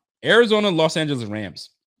 Arizona, Los Angeles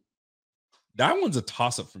Rams. That one's a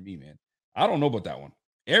toss-up for me, man. I don't know about that one.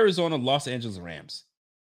 Arizona, Los Angeles Rams.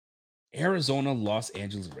 Arizona, Los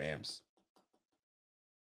Angeles Rams.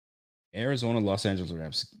 Arizona, Los Angeles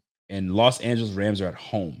Rams. And Los Angeles Rams are at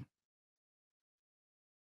home.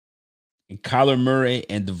 And Kyler Murray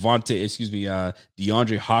and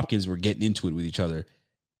DeAndre Hopkins were getting into it with each other.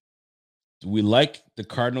 Do we like the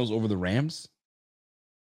Cardinals over the Rams?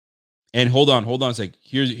 And hold on a sec.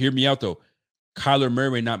 Hear me out, though. Kyler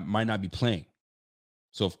Murray might not be playing.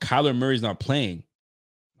 So if Kyler Murray's not playing,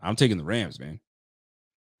 I'm taking the Rams, man.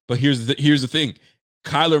 But here's the thing.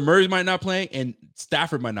 Kyler Murray might not play, and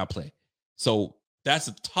Stafford might not play. So that's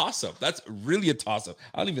a toss-up. That's really a toss-up.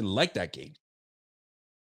 I don't even like that game.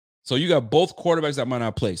 So you got both quarterbacks that might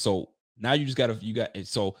not play. So now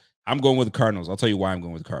so I'm going with the Cardinals. I'll tell you why I'm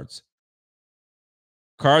going with the Cards.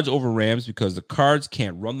 Cards over Rams because the Cards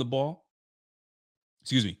can't run the ball.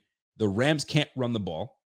 Excuse me. The Rams can't run the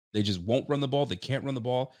ball. They just won't run the ball. They can't run the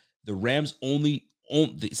ball. The Rams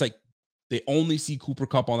it's like they only see Cooper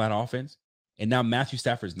Kupp on that offense. And now Matthew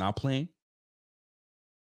Stafford's not playing.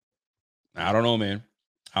 I don't know, man.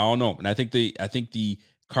 I don't know. And I think the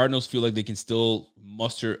Cardinals feel like they can still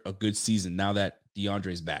muster a good season now that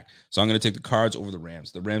DeAndre's back. So I'm going to take the Cards over the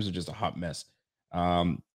Rams. The Rams are just a hot mess.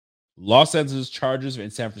 Los Angeles Chargers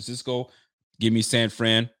and San Francisco. Give me San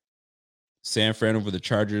Fran. San Fran over the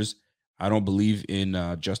Chargers. I don't believe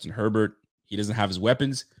in Justin Herbert. He doesn't have his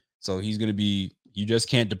weapons. So he's going to be, you just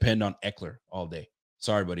can't depend on Eckler all day.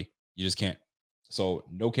 Sorry, buddy. You just can't. So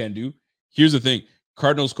no can do. Here's the thing.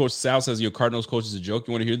 Cardinals coach Sal says your Cardinals coach is a joke.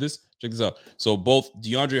 You want to hear this? Check this out. So both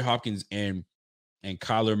DeAndre Hopkins and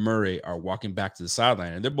Kyler Murray are walking back to the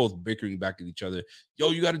sideline, and they're both bickering back at each other.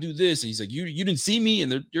 Yo, you got to do this. And he's like, you didn't see me,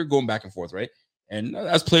 and they're going back and forth, right? And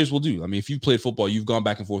as players will do. I mean, if you've played football, you've gone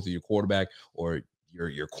back and forth with your quarterback or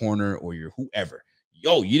your corner or your whoever.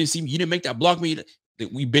 Yo, you didn't see me. You didn't make that block. We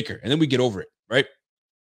bicker, and then we get over it, right?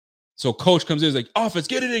 So coach comes in, is like, offense,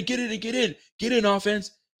 get in,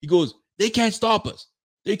 offense. He goes, they can't stop us.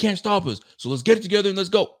 So let's get it together and let's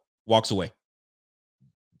go. Walks away.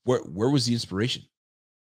 Where was the inspiration?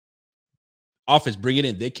 Offense, bring it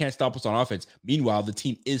in. They can't stop us on offense. Meanwhile, the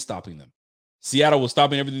team is stopping them. Seattle was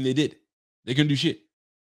stopping everything they did. They couldn't do shit.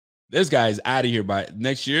 This guy is out of here by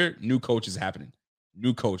next year. New coach is happening.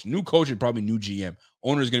 New coach and probably new GM.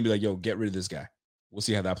 Owner is going to be like, yo, get rid of this guy. We'll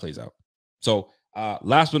see how that plays out. So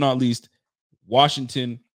last but not least,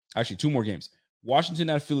 Washington. Actually, 2 more games. Washington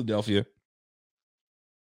at Philadelphia.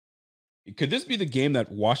 Could this be the game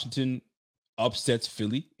that Washington upsets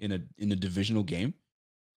Philly in a divisional game?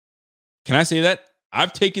 Can I say that?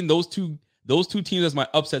 I've taken those two teams as my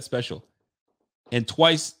upset special. And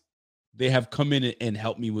twice they have come in and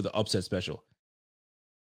helped me with the upset special.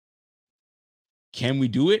 Can we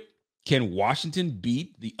do it? Can Washington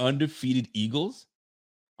beat the undefeated Eagles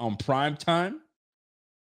on prime time?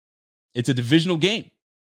 It's a divisional game.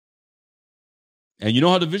 And you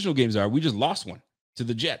know how divisional games are. We just lost one to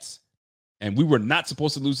the Jets. And we were not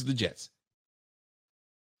supposed to lose to the Jets.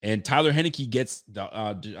 And Tyler Heineke gets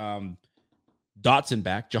Dotson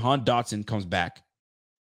back. Jahan Dotson comes back.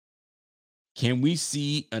 Can we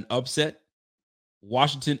see an upset?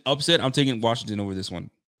 Washington upset? I'm taking Washington over this one.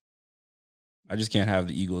 I just can't have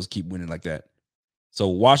the Eagles keep winning like that. So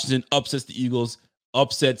Washington upsets the Eagles.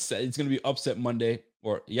 Upsets. It's going to be upset Monday.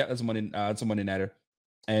 That's a Monday nighter.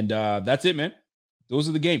 And that's it, man. Those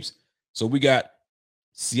are the games. So we got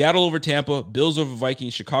Seattle over Tampa, Bills over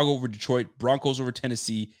Vikings, Chicago over Detroit, Broncos over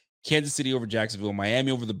Tennessee, Kansas City over Jacksonville,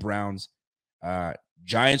 Miami over the Browns,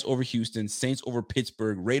 Giants over Houston, Saints over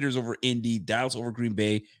Pittsburgh, Raiders over Indy, Dallas over Green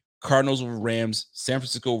Bay, Cardinals over Rams, San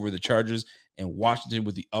Francisco over the Chargers, and Washington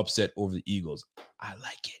with the upset over the Eagles. I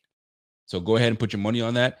like it. So go ahead and put your money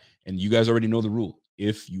on that. And you guys already know the rule.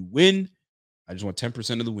 If you win, I just want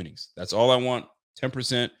 10% of the winnings. That's all I want.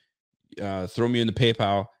 10%. Throw me in the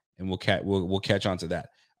PayPal, and we'll catch on to that.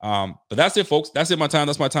 But that's it, folks. That's it.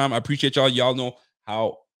 That's my time. I appreciate y'all. Y'all know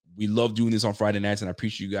how we love doing this on Friday nights, and I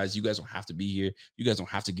appreciate you guys. You guys don't have to be here. You guys don't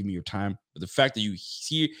have to give me your time. But the fact that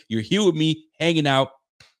you're here with me, hanging out,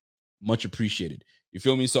 much appreciated. You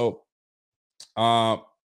feel me? So,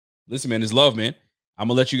 listen, man, it's love, man. I'm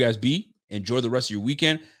gonna let you guys be. Enjoy the rest of your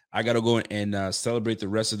weekend. I gotta go and celebrate the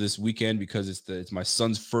rest of this weekend because it's my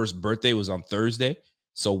son's first birthday. It was on Thursday.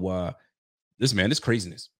 So, this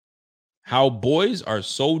craziness. How boys are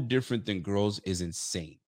so different than girls is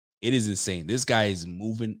insane. It is insane. This guy is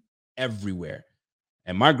moving everywhere,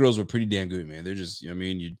 and my girls were pretty damn good, man. They're just,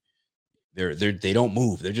 they don't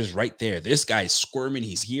move. They're just right there. This guy's squirming.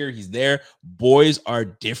 He's here. He's there. Boys are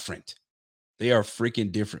different. They are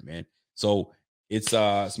freaking different, man. So it's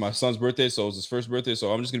my son's birthday. So it's his first birthday.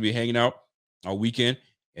 So I'm just going to be hanging out all weekend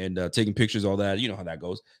and taking pictures, all that. You know how that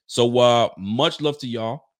goes. So much love to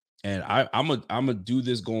y'all. And I'm gonna do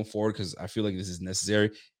this going forward because I feel like this is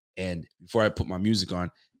necessary. And before I put my music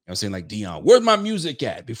on, I'm saying, like, Dion, where's my music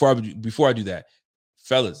at? Before I do that,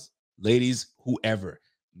 fellas, ladies, whoever,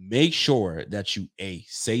 make sure that you A,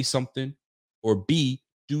 say something, or B,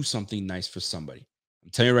 do something nice for somebody.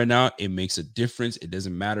 I'm telling you right now, it makes a difference. It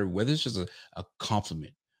doesn't matter whether it's just a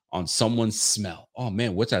compliment on someone's smell. Oh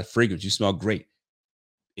man, what's that fragrance? You smell great.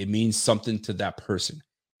 It means something to that person.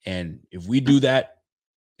 And if we do that,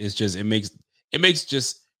 it makes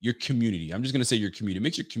just your community. I'm just going to say your community. It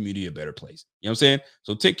makes your community a better place. You know what I'm saying?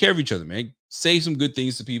 So take care of each other, man. Say some good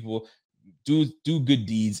things to people. Do good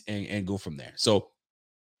deeds and go from there. So,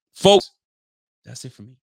 folks, that's it for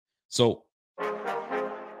me. So,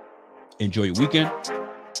 enjoy your weekend.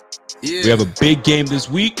 Yeah. We have a big game this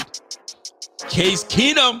week. Case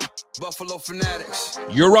Keenum. Buffalo Fanatics.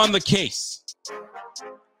 You're on the case.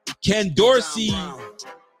 Ken Dorsey.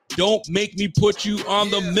 Don't make me put you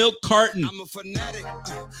on the milk carton. I'm a fanatic.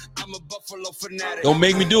 I'm a Buffalo fanatic. Don't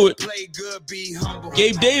make me do it. Play good, be humble.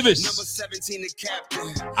 Gabe Davis. Number 17, the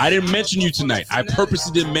captain. I didn't mention you tonight. I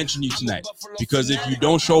purposely didn't mention you tonight because if you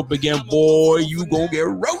don't show up again, boy, you gonna get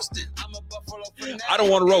roasted. I don't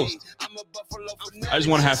want to roast. I just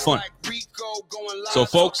want to have fun. So,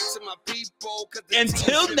 folks,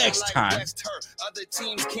 until next time,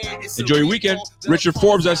 enjoy your weekend. Richard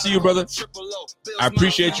Forbes, I see you, brother. I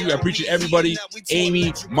appreciate you. I appreciate everybody.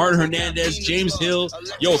 Amy, Martin Hernandez, James Hill.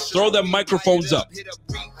 Yo, throw them microphones up.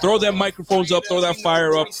 Throw them microphones up. Throw that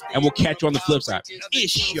fire up. And we'll catch you on the flip side.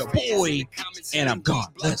 It's your boy. And I'm gone.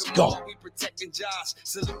 Let's go. Protecting Josh,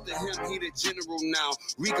 salute to him, he the general now.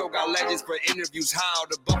 Rico got legends for interviews. How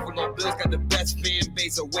the Buffalo Bills got the best fan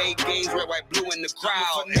base, away games, red, white, blue in the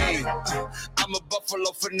crowd. Hey, I'm a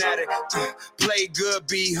Buffalo fanatic. Play good,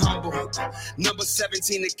 be humble. Number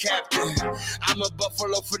 17, the captain. I'm a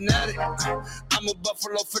Buffalo fanatic. I'm a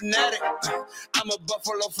Buffalo fanatic. I'm a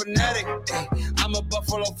Buffalo fanatic. Hey, I'm a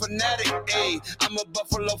Buffalo fanatic. Hey, I'm a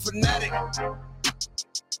Buffalo fanatic.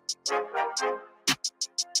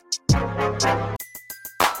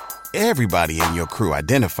 Everybody in your crew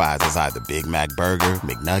identifies as either Big Mac Burger,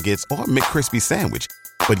 McNuggets, or McCrispy Sandwich.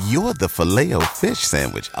 But you're the Filet-O-Fish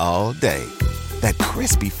Sandwich all day. That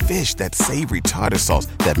crispy fish, that savory tartar sauce,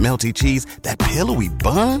 that melty cheese, that pillowy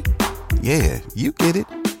bun. Yeah, you get it.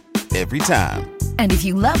 Every time. And if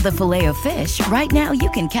you love the Filet-O-Fish, right now you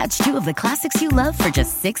can catch two of the classics you love for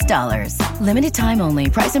just $6. Limited time only.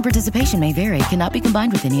 Price and participation may vary. Cannot be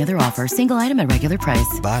combined with any other offer. Single item at regular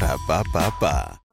price. Ba-da-ba-ba-ba.